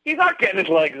B, he's not getting his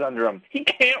legs under him. He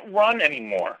can't run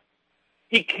anymore.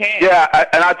 He can't. Yeah,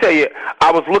 and I'll tell you,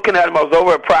 I was looking at him. I was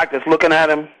over at practice looking at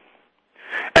him.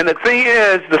 And the thing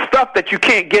is, the stuff that you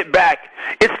can't get back,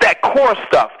 it's that core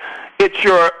stuff. It's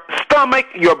your stomach,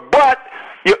 your butt,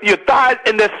 your thighs,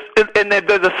 and there's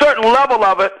a certain level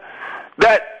of it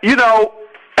that, you know,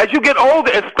 as you get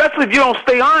older, especially if you don't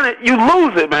stay on it, you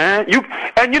lose it, man.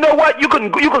 And you know what? You can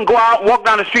go out and walk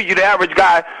down the street, you're the average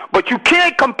guy, but you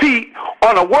can't compete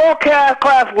on a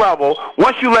world-class level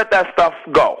once you let that stuff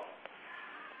go.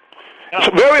 It's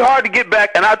very hard to get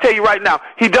back, and I'll tell you right now,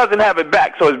 he doesn't have it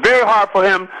back, so it's very hard for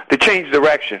him to change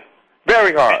direction.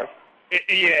 Very hard.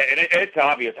 It's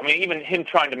obvious. I mean, even him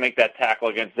trying to make that tackle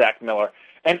against Zach Miller,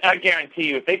 and I guarantee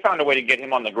you, if they found a way to get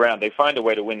him on the ground, they find a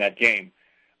way to win that game.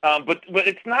 But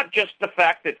it's not just the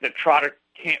fact that Trotter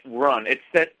can't run. It's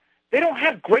that they don't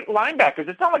have great linebackers.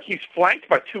 It's not like he's flanked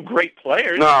by two great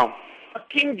players. No.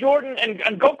 King Jordan and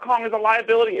Gokong is a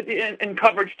liability in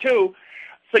coverage, too.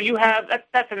 So you have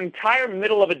that's an entire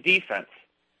middle of a defense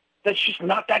that's just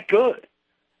not that good.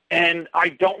 And I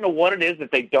don't know what it is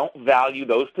that they don't value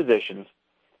those positions.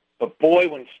 But, boy,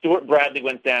 when Stuart Bradley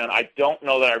went down, I don't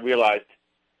know that I realized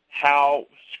how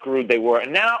screwed they were.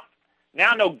 And now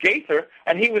no Gaither,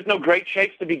 and he was no great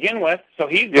shakes to begin with, so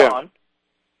he's gone.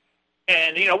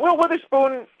 And, Will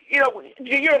Witherspoon, you're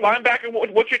a linebacker.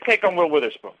 What's your take on Will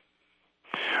Witherspoon?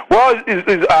 Well,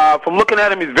 from looking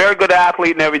at him, he's a very good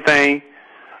athlete and everything.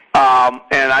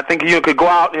 And I think he could go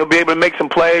out and he'll be able to make some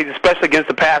plays, especially against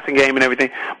the passing game and everything.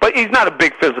 But he's not a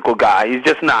big physical guy. He's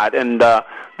just not. And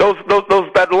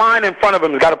that line in front of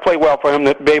him has got to play well for him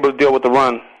to be able to deal with the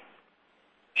run.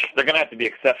 They're going to have to be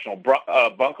exceptional.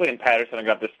 Bunkley and Patterson are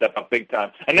going to have to step up big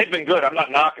time. And they've been good. I'm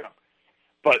not knocking them.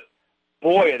 But,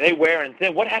 boy, are they wearing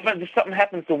thin. What happens if something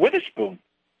happens to Witherspoon?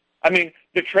 I mean,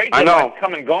 the trade deadline's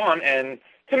come and gone. And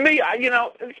to me,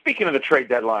 speaking of the trade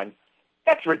deadline,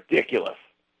 that's ridiculous.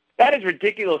 That is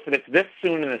ridiculous that it's this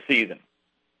soon in the season.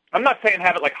 I'm not saying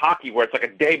have it like hockey where it's like a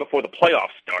day before the playoffs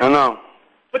start. I know.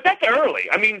 But that's early.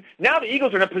 I mean, now the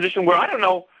Eagles are in a position where I don't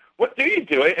know, what do you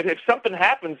do? If something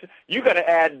happens, you got to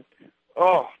add,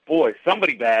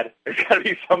 somebody bad. There's got to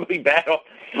be somebody bad off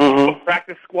the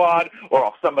practice squad or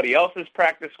off somebody else's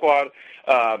practice squad.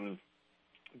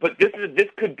 But this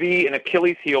could be an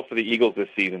Achilles heel for the Eagles this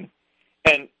season.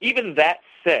 And even that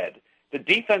said, the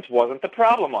defense wasn't the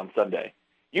problem on Sunday.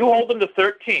 You hold them to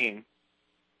 13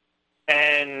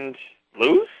 and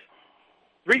lose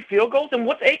 3 field goals? And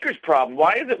what's Akers' problem?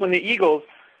 Why is it when the Eagles,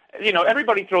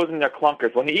 everybody throws in their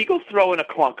clunkers. When the Eagles throw in a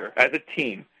clunker as a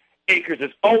team, Akers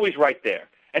is always right there.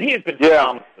 And he has been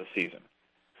phenomenal this season.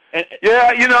 And,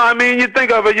 you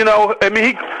think of it,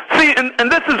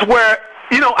 and this is where,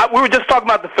 we were just talking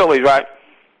about the Phillies, right?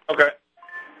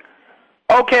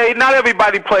 Okay, not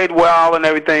everybody played well and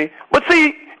everything. But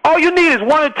see, all you need is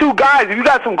 1 or 2 guys. If you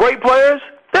got some great players,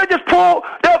 they'll just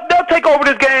they'll take over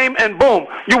this game, and boom,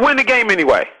 you win the game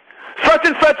anyway. Such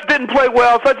and such didn't play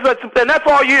well, such and such, and that's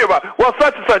all you hear about. Well,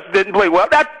 such and such didn't play well.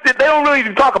 They don't really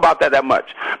even talk about that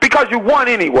much because you won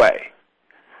anyway.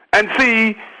 And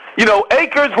see,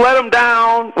 Akers let them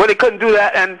down when they couldn't do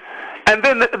that, and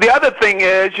then the other thing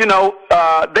is,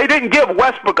 they didn't give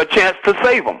Westbrook a chance to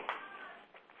save them.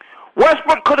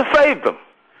 Westbrook could have saved them.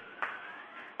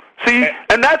 See,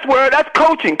 and that's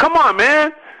coaching. Come on,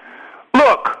 man.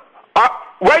 Look,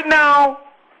 right now,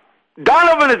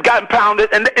 Donovan has gotten pounded,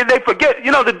 and they forget,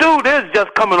 the dude is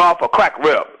just coming off a cracked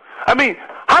rib. I mean,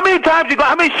 how many shots you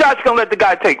gonna let the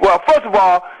guy take? Well, first of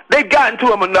all, they've gotten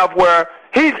to him enough where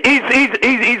he's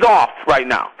off right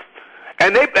now.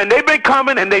 And they've been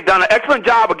coming, and they've done an excellent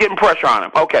job of getting pressure on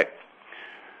him. Okay.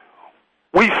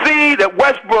 We see that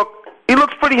Westbrook, he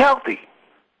looks pretty healthy.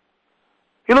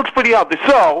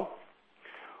 So,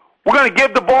 we're going to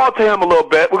give the ball to him a little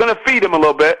bit. We're going to feed him a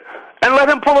little bit and let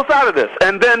him pull us out of this.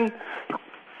 And then,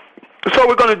 so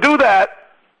we're going to do that.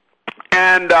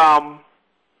 And,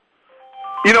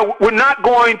 we're not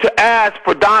going to ask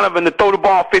for Donovan to throw the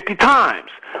ball 50 times.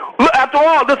 Look, after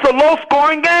all, this is a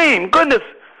low-scoring game. Goodness,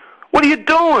 what are you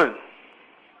doing?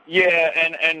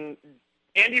 Yeah, and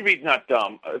Andy Reid's not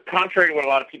dumb. Contrary to what a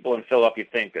lot of people in Philadelphia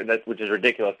think, which is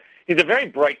ridiculous, he's a very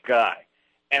bright guy.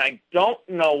 And I don't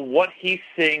know what he's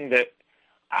seeing that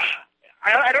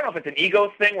I don't know if it's an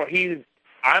ego thing where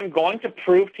I'm going to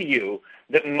prove to you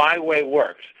that my way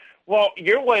works. Well,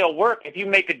 your way will work if you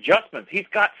make adjustments. He's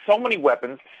got so many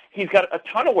weapons. He's got a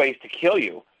ton of ways to kill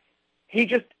you. He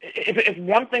just, if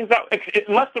one thing's not,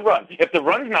 unless the run. If the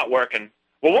run's not working,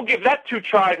 well, we'll give that 2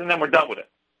 tries and then we're done with it.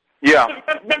 Yeah.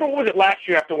 Remember, what was it last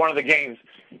year after one of the games?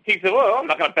 He said, well, I'm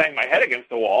not going to bang my head against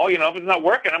the wall. If it's not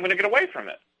working, I'm going to get away from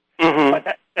it. Mm-hmm.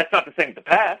 But that's not the same as the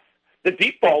pass. The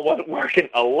deep ball wasn't working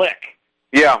a lick.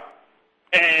 Yeah.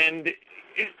 And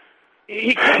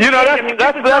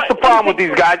that's the problem with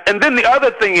these guys. And then the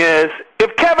other thing is,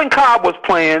 if Kevin Cobb was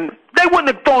playing, they wouldn't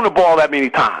have thrown the ball that many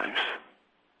times.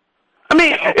 I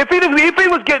mean, if he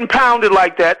was getting pounded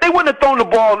like that, they wouldn't have thrown the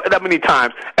ball that many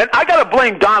times. And I got to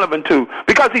blame Donovan, too,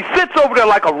 because he sits over there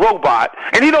like a robot,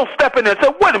 and he don't step in there and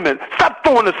say, wait a minute, stop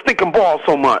throwing the stinking ball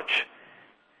so much.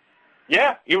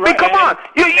 Yeah, you're right. I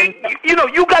mean, come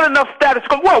on. You got enough status.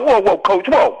 Whoa, Coach.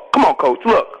 Whoa. Come on, Coach.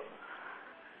 Look.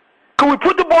 Can we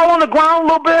put the ball on the ground a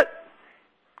little bit?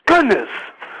 Goodness.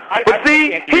 But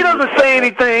see, he doesn't say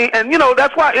anything, and,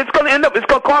 that's why it's going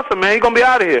to cost him, man. He's going to be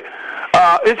out of here.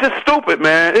 It's just stupid,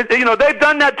 man. They've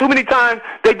done that too many times.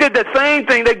 They did that same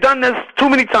thing. They've done this too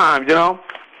many times,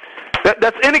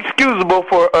 That's inexcusable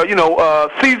for,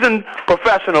 seasoned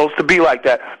professionals to be like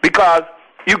that, because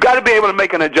you got to be able to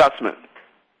make an adjustment.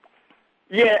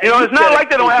 Yeah. It's not like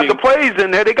they don't have the plays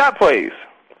in there. They got plays.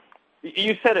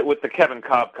 You said it with the Kevin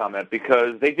Cobb comment,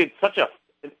 because they did such an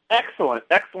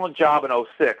excellent job in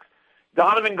 06.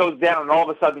 Donovan goes down, and all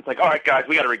of a sudden it's like, all right, guys,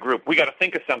 we got to regroup. We got to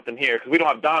think of something here because we don't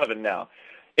have Donovan now.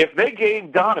 If they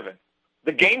gave Donovan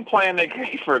the game plan they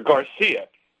gave for Garcia,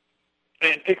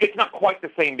 and it's not quite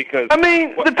the same because...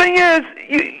 the thing is,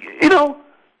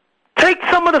 take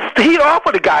some of the heat off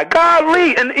of the guy.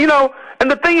 Golly. And, and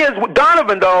the thing is, with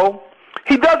Donovan, though,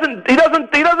 he doesn't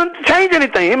change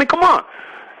anything. Come on.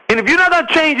 And if you're not going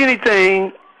to change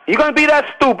anything, you're going to be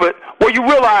that stupid where you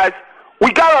realize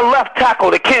we got a left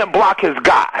tackle that can't block his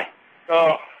guy.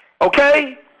 Oh.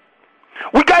 Okay?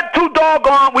 We got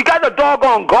a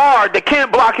doggone guard that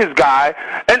can't block his guy,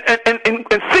 and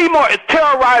Seymour is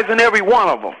terrorizing every one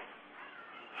of them.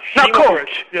 Now,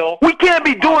 Coach, we can't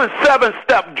be doing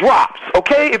 7-step drops,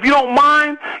 okay? If you don't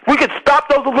mind, we could stop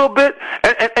those a little bit.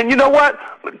 And you know what?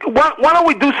 Why don't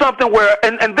we do something where,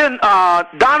 and then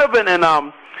Donovan and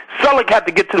Selleck have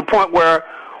to get to the point where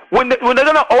when they're going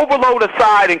to overload a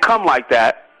side and come like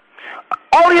that,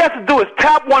 all he has to do is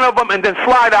tap one of them and then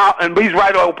slide out, and he's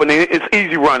right open. It's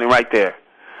easy running right there.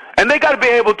 And they got to be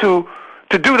able to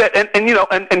do that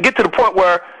and get to the point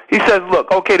where he says,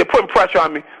 look, okay, they're putting pressure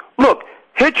on me. Look,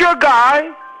 hit your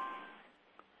guy,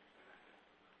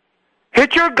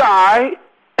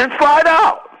 and slide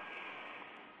out.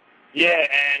 Yeah,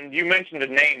 and you mentioned a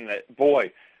name that,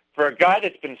 boy, for a guy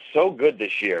that's been so good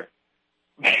this year,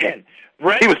 man,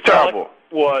 Brent he was terrible.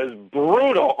 Was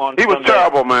brutal on Sunday. He was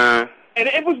terrible, man. And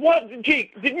it was didn't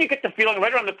you get the feeling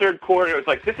right around the third quarter, it was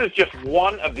like, this is just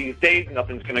one of these days,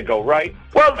 nothing's going to go right.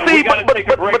 Well, see, but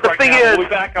the thing is, we'll be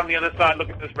back on the other side, look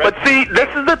at this. But see, this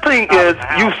is the thing is,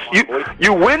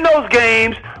 you win those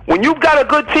games, when you've got a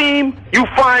good team, you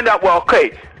find out, well,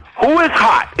 okay, who is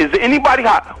hot? Is there anybody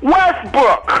hot?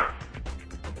 Westbrook.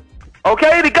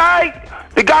 Okay, the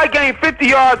guy gained 50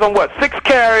 yards on 6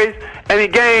 carries, and he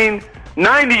gained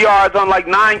 90 yards on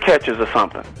 9 catches or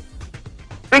something.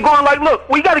 They're going look,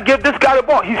 we got to give this guy the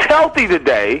ball. He's healthy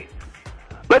today.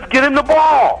 Let's get him the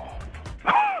ball.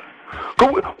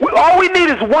 All we need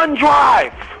is one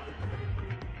drive.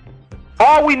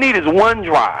 All we need is one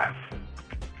drive.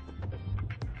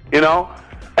 And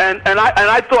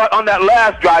I thought on that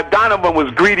last drive, Donovan was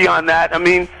greedy on that.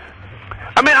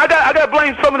 I got to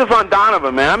blame some of this on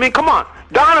Donovan, man. Come on.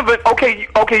 Donovan, okay,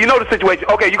 you know the situation.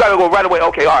 Okay, you got to go right away.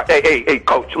 Okay, all right. Hey,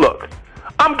 coach, look.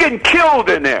 I'm getting killed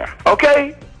in there,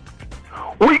 okay?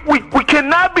 We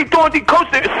cannot be throwing deep. Coach,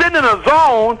 they're sitting in a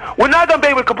zone. We're not going to be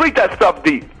able to complete that stuff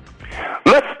deep.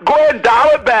 Let's go ahead and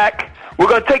dial it back. We're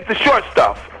going to take the short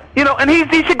stuff. And he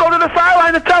should go to the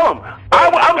sideline and tell him.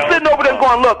 I was sitting over there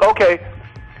going, look, okay,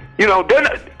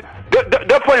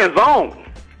 they're playing zone.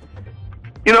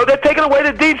 They're taking away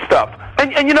the deep stuff.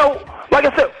 And like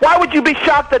I said, why would you be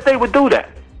shocked that they would do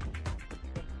that?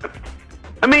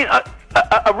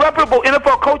 A reputable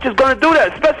NFL coach is going to do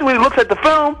that, especially when he looks at the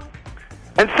film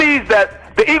and sees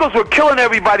that the Eagles were killing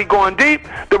everybody going deep.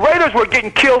 The Raiders were getting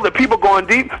killed at people going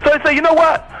deep. So they say, you know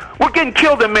what? We're getting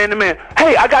killed in man-to-man.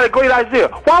 Hey, I got a great idea.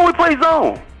 Why don't we play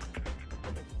zone?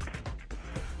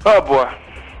 Oh, boy.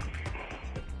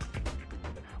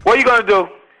 What are you going to do?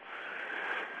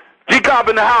 G-Cobb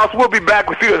in the house. We'll be back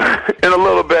with you in a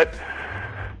little bit,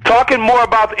 talking more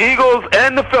about the Eagles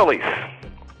and the Phillies.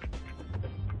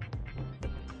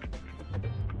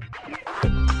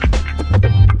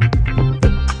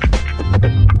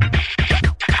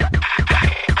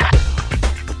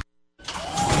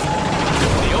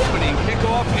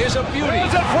 Is a beauty.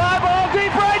 It's a fly ball deep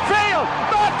right field.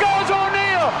 Back goes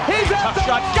O'Neal. He's at the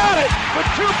shot. Got it with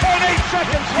 2.8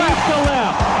 seconds left. Deep to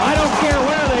left. I don't care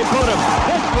where they put him.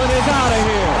 This one is out of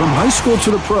here. From high school to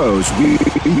the pros, we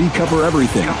cover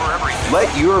everything.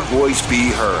 Let your voice be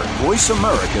heard. Voice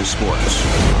America Sports.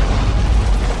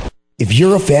 If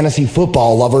you're a fantasy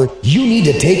football lover, you need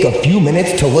to take a few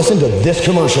minutes to listen to this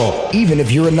commercial. Even if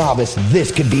you're a novice,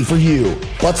 this could be for you.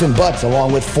 Butts and Butts,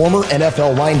 along with former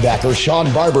NFL linebacker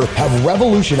Sean Barber, have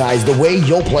revolutionized the way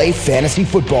you'll play fantasy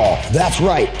football. That's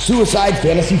right, Suicide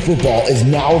Fantasy Football is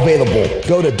now available.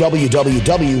 Go to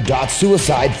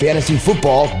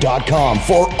www.suicidefantasyfootball.com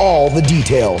for all the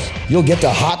details. You'll get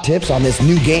the hot tips on this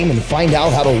new game and find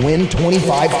out how to win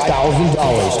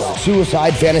 $25,000.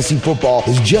 Suicide Fantasy Football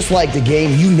is just like like the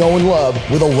game you know and love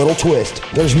with a little twist.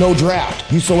 There's no draft.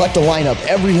 You select a lineup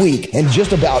every week, and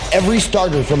just about every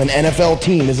starter from an NFL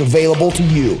team is available to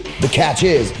you. The catch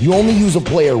is, you only use a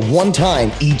player one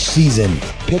time each season.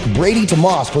 Pick Brady to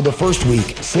Moss for the first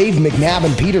week. Save McNabb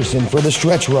and Peterson for the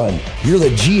stretch run. You're the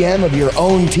GM of your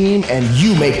own team, and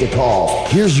you make the call.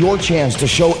 Here's your chance to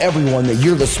show everyone that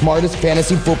you're the smartest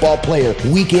fantasy football player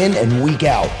week in and week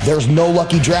out. There's no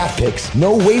lucky draft picks,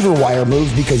 no waiver wire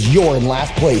moves because you're in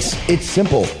last place. It's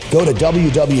simple. Go to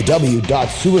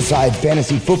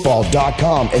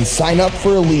www.suicidefantasyfootball.com and sign up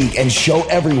for a league and show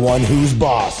everyone who's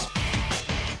boss.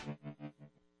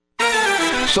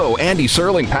 So Andy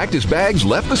Serling packed his bags,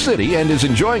 left the city, and is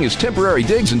enjoying his temporary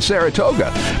digs in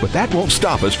Saratoga. But that won't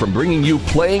stop us from bringing you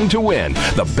Playing to Win,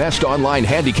 the best online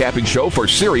handicapping show for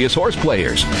serious horse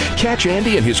players. Catch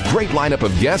Andy and his great lineup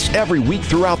of guests every week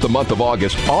throughout the month of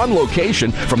August on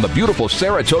location from the beautiful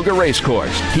Saratoga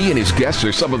Racecourse. He and his guests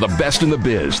are some of the best in the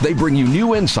biz. They bring you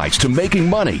new insights to making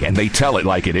money, and they tell it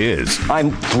like it is.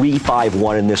 I'm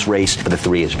 3-5-1 in this race, but the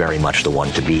 3 is very much the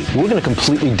one to beat. We're going to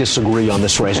completely disagree on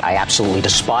this race. I absolutely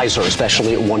despise her,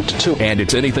 especially at 1-2. And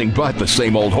it's anything but the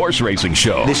same old horse racing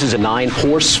show. This is a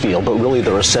 9-horse field, but really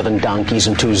there are 7 donkeys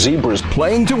and 2 zebras.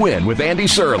 Playing to Win with Andy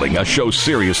Serling, a show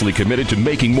seriously committed to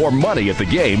making more money at the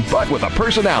game, but with a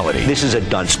personality. This is a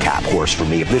dunce cap horse for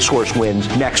me. If this horse wins,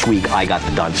 next week I got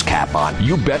the dunce cap on.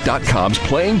 YouBet.com's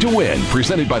Playing to Win,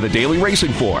 presented by the Daily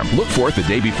Racing Form. Look for it the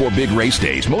day before big race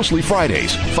days, mostly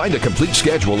Fridays. Find a complete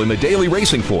schedule in the Daily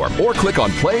Racing Form or click on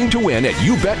Playing to Win at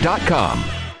YouBet.com.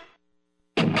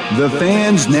 The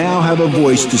fans now have a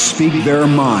voice to speak their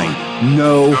mind.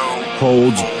 No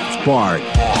holds barred.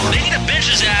 They need to bench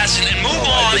his ass and move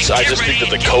on. I just think that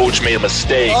the coach made a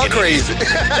mistake. All crazy.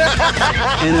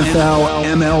 NFL,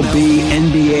 MLB,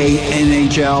 NBA,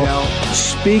 NHL.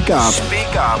 Speak up.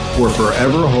 Speak up. Or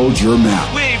forever hold your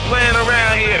mouth. We ain't playing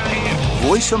around here.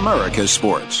 Voice America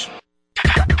Sports.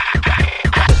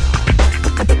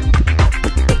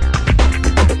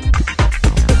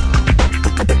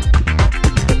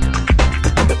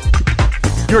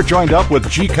 You're joined up with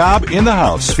G. Cobb in the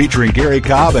House, featuring Gary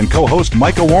Cobb and co-host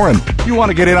Micah Warren. You want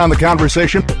to get in on the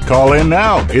conversation? Call in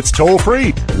now. It's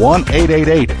toll-free.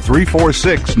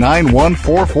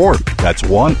 1-888-346-9144. That's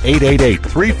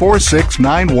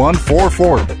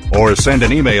 1-888-346-9144. Or send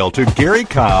an email to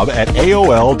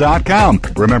GaryCobb@AOL.com.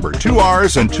 Remember, 2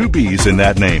 R's and 2 B's in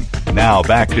that name. Now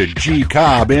back to G.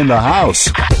 Cobb in the House.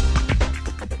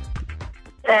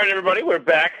 All right, everybody, we're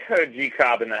back. G.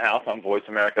 Cobb in the house on Voice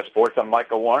America Sports. I'm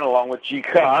Michael Warren, along with G.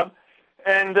 Cobb.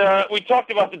 And we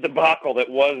talked about the debacle that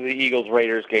was the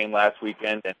Eagles-Raiders game last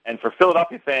weekend. And for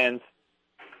Philadelphia fans,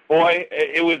 boy,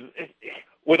 it was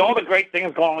with all the great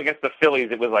things going on against the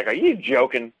Phillies, it was like, are you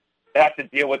joking? To have to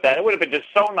deal with that. It would have been just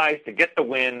so nice to get the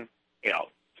win,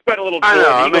 spread a little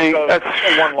joy. That's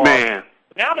one loss. Man.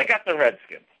 Now they got the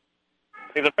Redskins.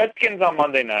 See, the Redskins on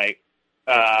Monday night.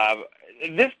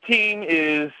 This team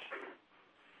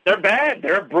they're bad.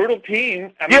 They're a brutal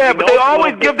team. I mean, yeah, but they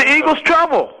always give the Eagles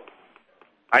trouble.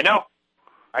 I know.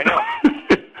 And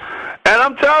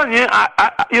I'm telling you,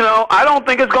 I don't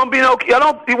think it's going to be no. They're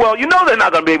not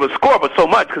going to be able to score, but so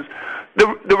much because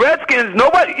the Redskins.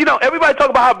 Nobody, everybody talk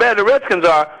about how bad the Redskins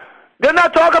are. They're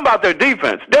not talking about their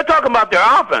defense. They're talking about their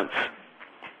offense.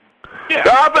 Yeah.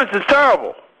 Their offense is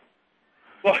terrible.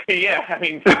 Well, yeah, I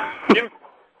mean.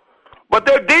 But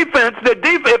their defense, if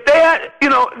they had,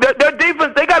 their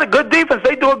defense, they got a good defense.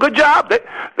 They do a good job. They're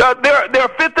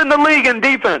fifth in the league in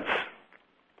defense.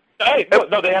 Hey,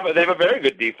 no, they have a very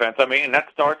good defense. I mean, and that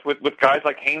starts with guys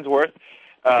like Hainsworth.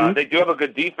 They do have a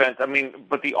good defense. I mean,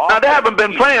 but the offense. Now they haven't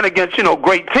been playing against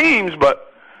great teams,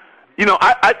 but they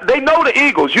know the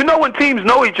Eagles. When teams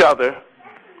know each other,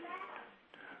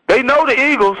 they know the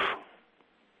Eagles.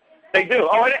 They do.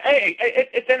 Oh, hey,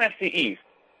 it's NFC East.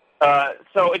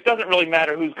 So it doesn't really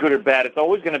matter who's good or bad. It's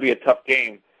always going to be a tough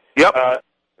game. Yep.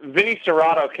 Vinny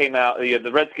Serrato came out,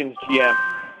 the Redskins GM,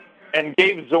 and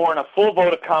gave Zorn a full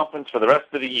vote of confidence for the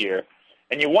rest of the year.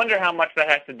 And you wonder how much that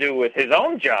has to do with his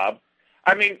own job.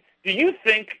 I mean, do you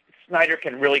think Snyder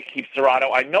can really keep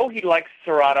Serrato? I know he likes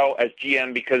Serrato as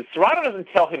GM because Serrato doesn't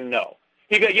tell him no.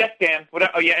 He goes, yes, Dan.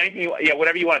 Whatever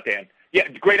you want, Dan. Yeah,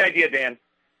 great idea, Dan.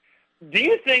 Do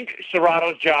you think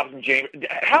Serrato's job's in James?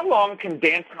 How long can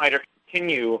Dan Snyder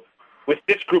continue with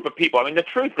this group of people? I mean, the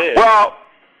truth is. Well,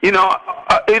 all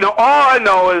I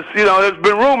know is, there's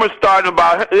been rumors starting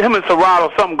about him and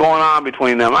Serrato, something going on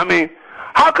between them. I mean,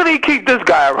 how could he keep this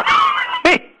guy around?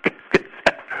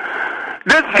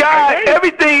 This guy,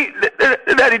 everything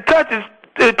that he touches,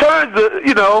 it turns to,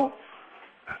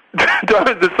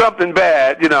 turns to something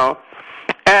bad,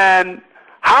 And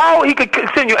how he could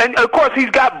continue. And, of course, he's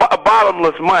got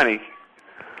bottomless money,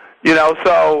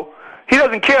 so he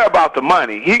doesn't care about the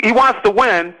money. He wants to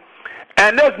win,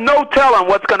 and there's no telling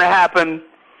what's going to happen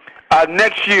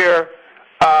next year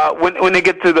when they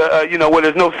get to the, where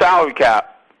there's no salary cap.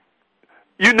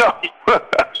 You had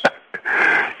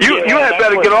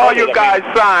better get all your guys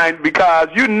signed because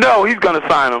he's going to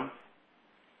sign them.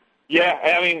 Yeah,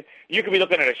 I mean, you could be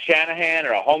looking at a Shanahan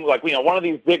or a one of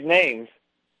these big names.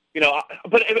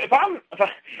 But if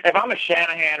I'm a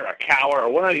Shanahan or a Cowher or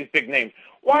one of these big names,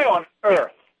 why on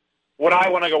earth would I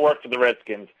want to go work for the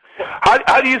Redskins?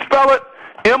 How do you spell it?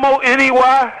 Money?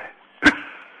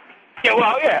 Yeah,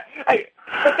 well, yeah.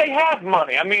 But they have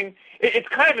money. I mean, it's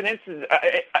kind of an instance.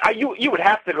 You would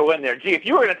have to go in there. Gee, if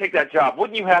you were going to take that job,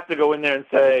 wouldn't you have to go in there and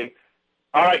say,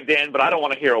 all right, Dan, but I don't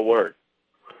want to hear a word?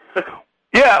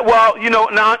 Yeah, well,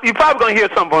 now you're probably going to hear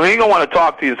something from him. He don't want to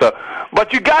talk to you, so.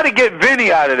 But you got to get Vinny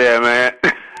out of there, man.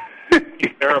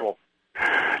 He's terrible.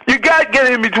 You got to get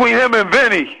in between him and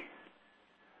Vinny.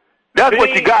 That's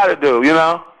what you got to do,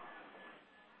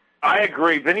 I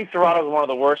agree. Vinny Serrato is one of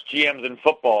the worst GMs in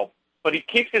football, but he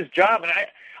keeps his job, and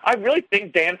I really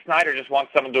think Dan Snyder just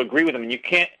wants someone to agree with him, and you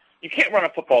can't run a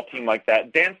football team like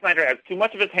that. Dan Snyder has too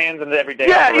much of his hands in the everyday.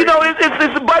 Yeah,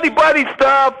 operation. it's buddy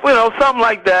stuff, something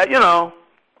like that,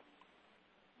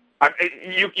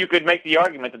 You could make the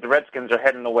argument that the Redskins are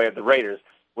heading the way of the Raiders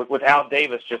with Al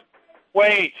Davis just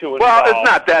way too involved. Well, it's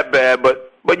not that bad,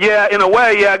 but yeah, in a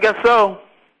way, yeah, I guess so.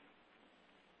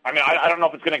 I mean, I don't know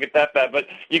if it's going to get that bad, but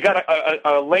you got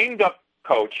a lame-duck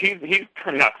coach. He's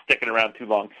not sticking around too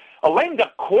long. A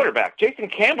lame-duck quarterback. Jason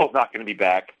Campbell's not going to be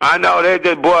back. I know. They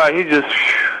did, boy. He just...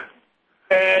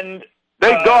 And...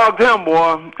 They dogged him,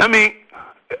 boy. I mean,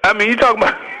 you talking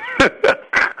about...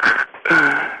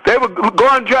 They were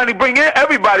going trying to bring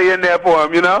everybody in there for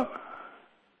him,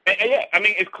 Yeah, I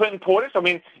mean, is Clinton Portis? I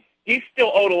mean, he's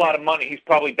still owed a lot of money. He's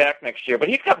probably back next year, but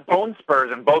he's got bone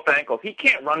spurs in both ankles. He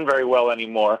can't run very well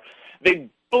anymore. They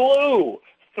blew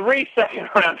 3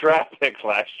 second-round draft picks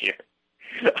last year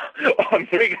on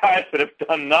 3 guys that have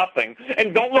done nothing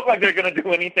and don't look like they're going to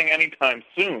do anything anytime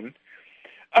soon.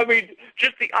 I mean,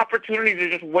 just the opportunities are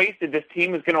just wasted. This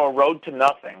team is going to erode to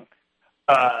nothing.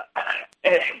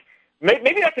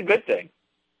 Maybe that's a good thing.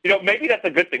 Maybe that's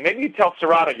a good thing. Maybe you tell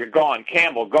Serrato you're gone,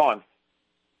 Campbell gone.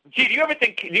 Gee, do you ever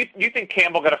think you think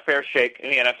Campbell got a fair shake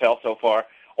in the NFL so far?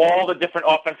 All the different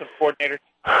offensive coordinators.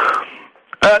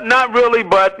 Not really,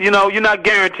 but you're not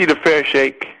guaranteed a fair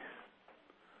shake.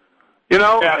 You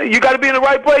got to be in the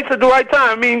right place at the right time.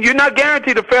 I mean, you're not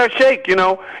guaranteed a fair shake. You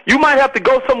might have to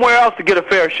go somewhere else to get a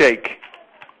fair shake.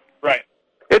 Right.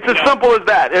 It's as simple as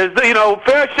that.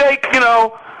 Fair shake.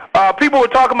 People were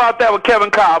talking about that with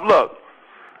Kevin Cobb. Look,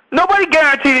 nobody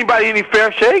guaranteed anybody any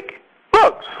fair shake.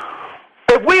 Look,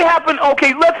 if we happen,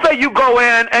 okay, let's say you go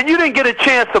in and you didn't get a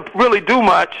chance to really do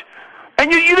much,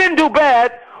 and you didn't do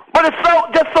bad, but it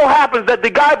just so happens that the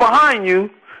guy behind you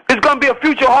is going to be a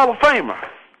future Hall of Famer.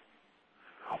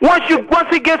 Once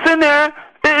he gets in there,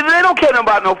 they don't care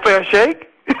about no fair shake.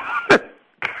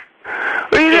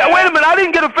 Wait a minute, I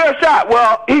didn't get a fair shot.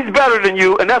 Well, he's better than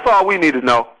you, and that's all we need to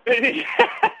know.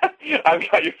 I've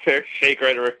got your fair shake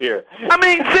right over here. I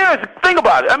mean, seriously, think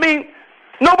about it. I mean,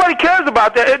 nobody cares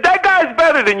about that. If that guy's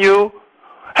better than you,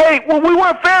 hey, well, we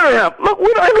weren't fair to him.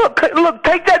 Look,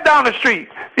 take that down the street.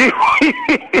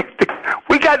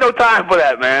 We got no time for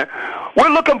that, man.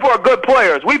 We're looking for good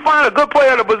players. We find a good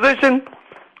player in a position,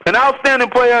 an outstanding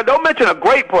player. Don't mention a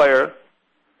great player.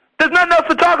 There's nothing else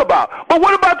to talk about. But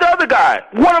what about the other guy?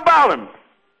 What about him?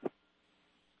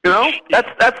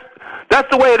 That's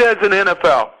the way it is in the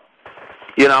NFL.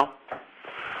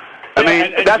 I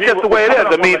mean, that's just the way it is.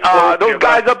 I mean, those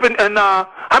guys up in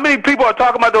how many people are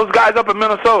talking about those guys up in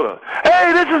Minnesota?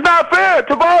 Hey, this is not fair.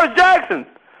 Tavares Jackson.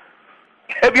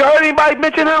 Have you heard anybody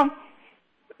mention him?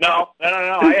 No.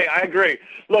 I agree.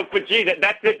 Look, but gee,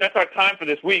 that's it. That's our time for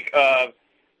this week.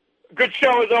 Good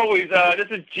show as always. This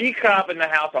is G. Cobb in the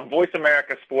house on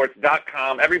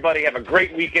VoiceAmericaSports.com. Everybody have a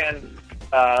great weekend.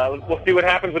 We'll see what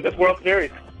happens with this World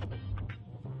Series.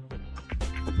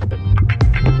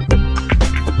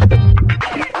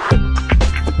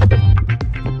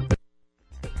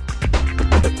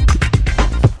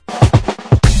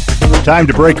 Time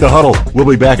to break the huddle. We'll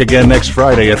be back again next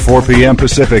Friday at 4 p.m.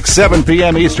 Pacific, 7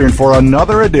 p.m. Eastern for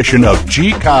another edition of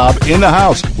G. Cobb in the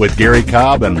House with Gary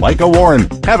Cobb and Micah Warren.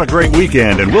 Have a great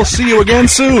weekend, and we'll see you again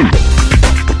soon.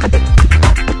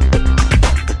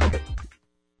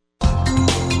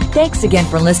 Thanks again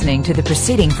for listening to the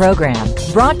preceding program,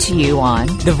 brought to you on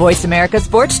the Voice America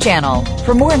Sports Channel.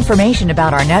 For more information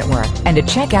about our network and to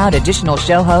check out additional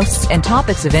show hosts and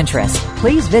topics of interest,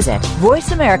 please visit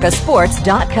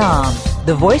voiceamericasports.com.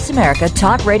 The Voice America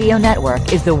Talk Radio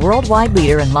Network is the worldwide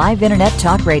leader in live Internet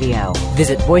talk radio.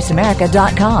 Visit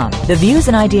voiceamerica.com. The views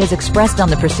and ideas expressed on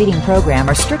the preceding program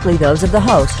are strictly those of the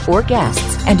host or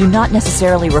guests and do not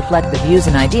necessarily reflect the views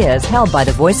and ideas held by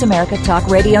the Voice America Talk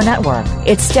Radio Network,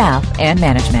 its staff, and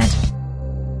management.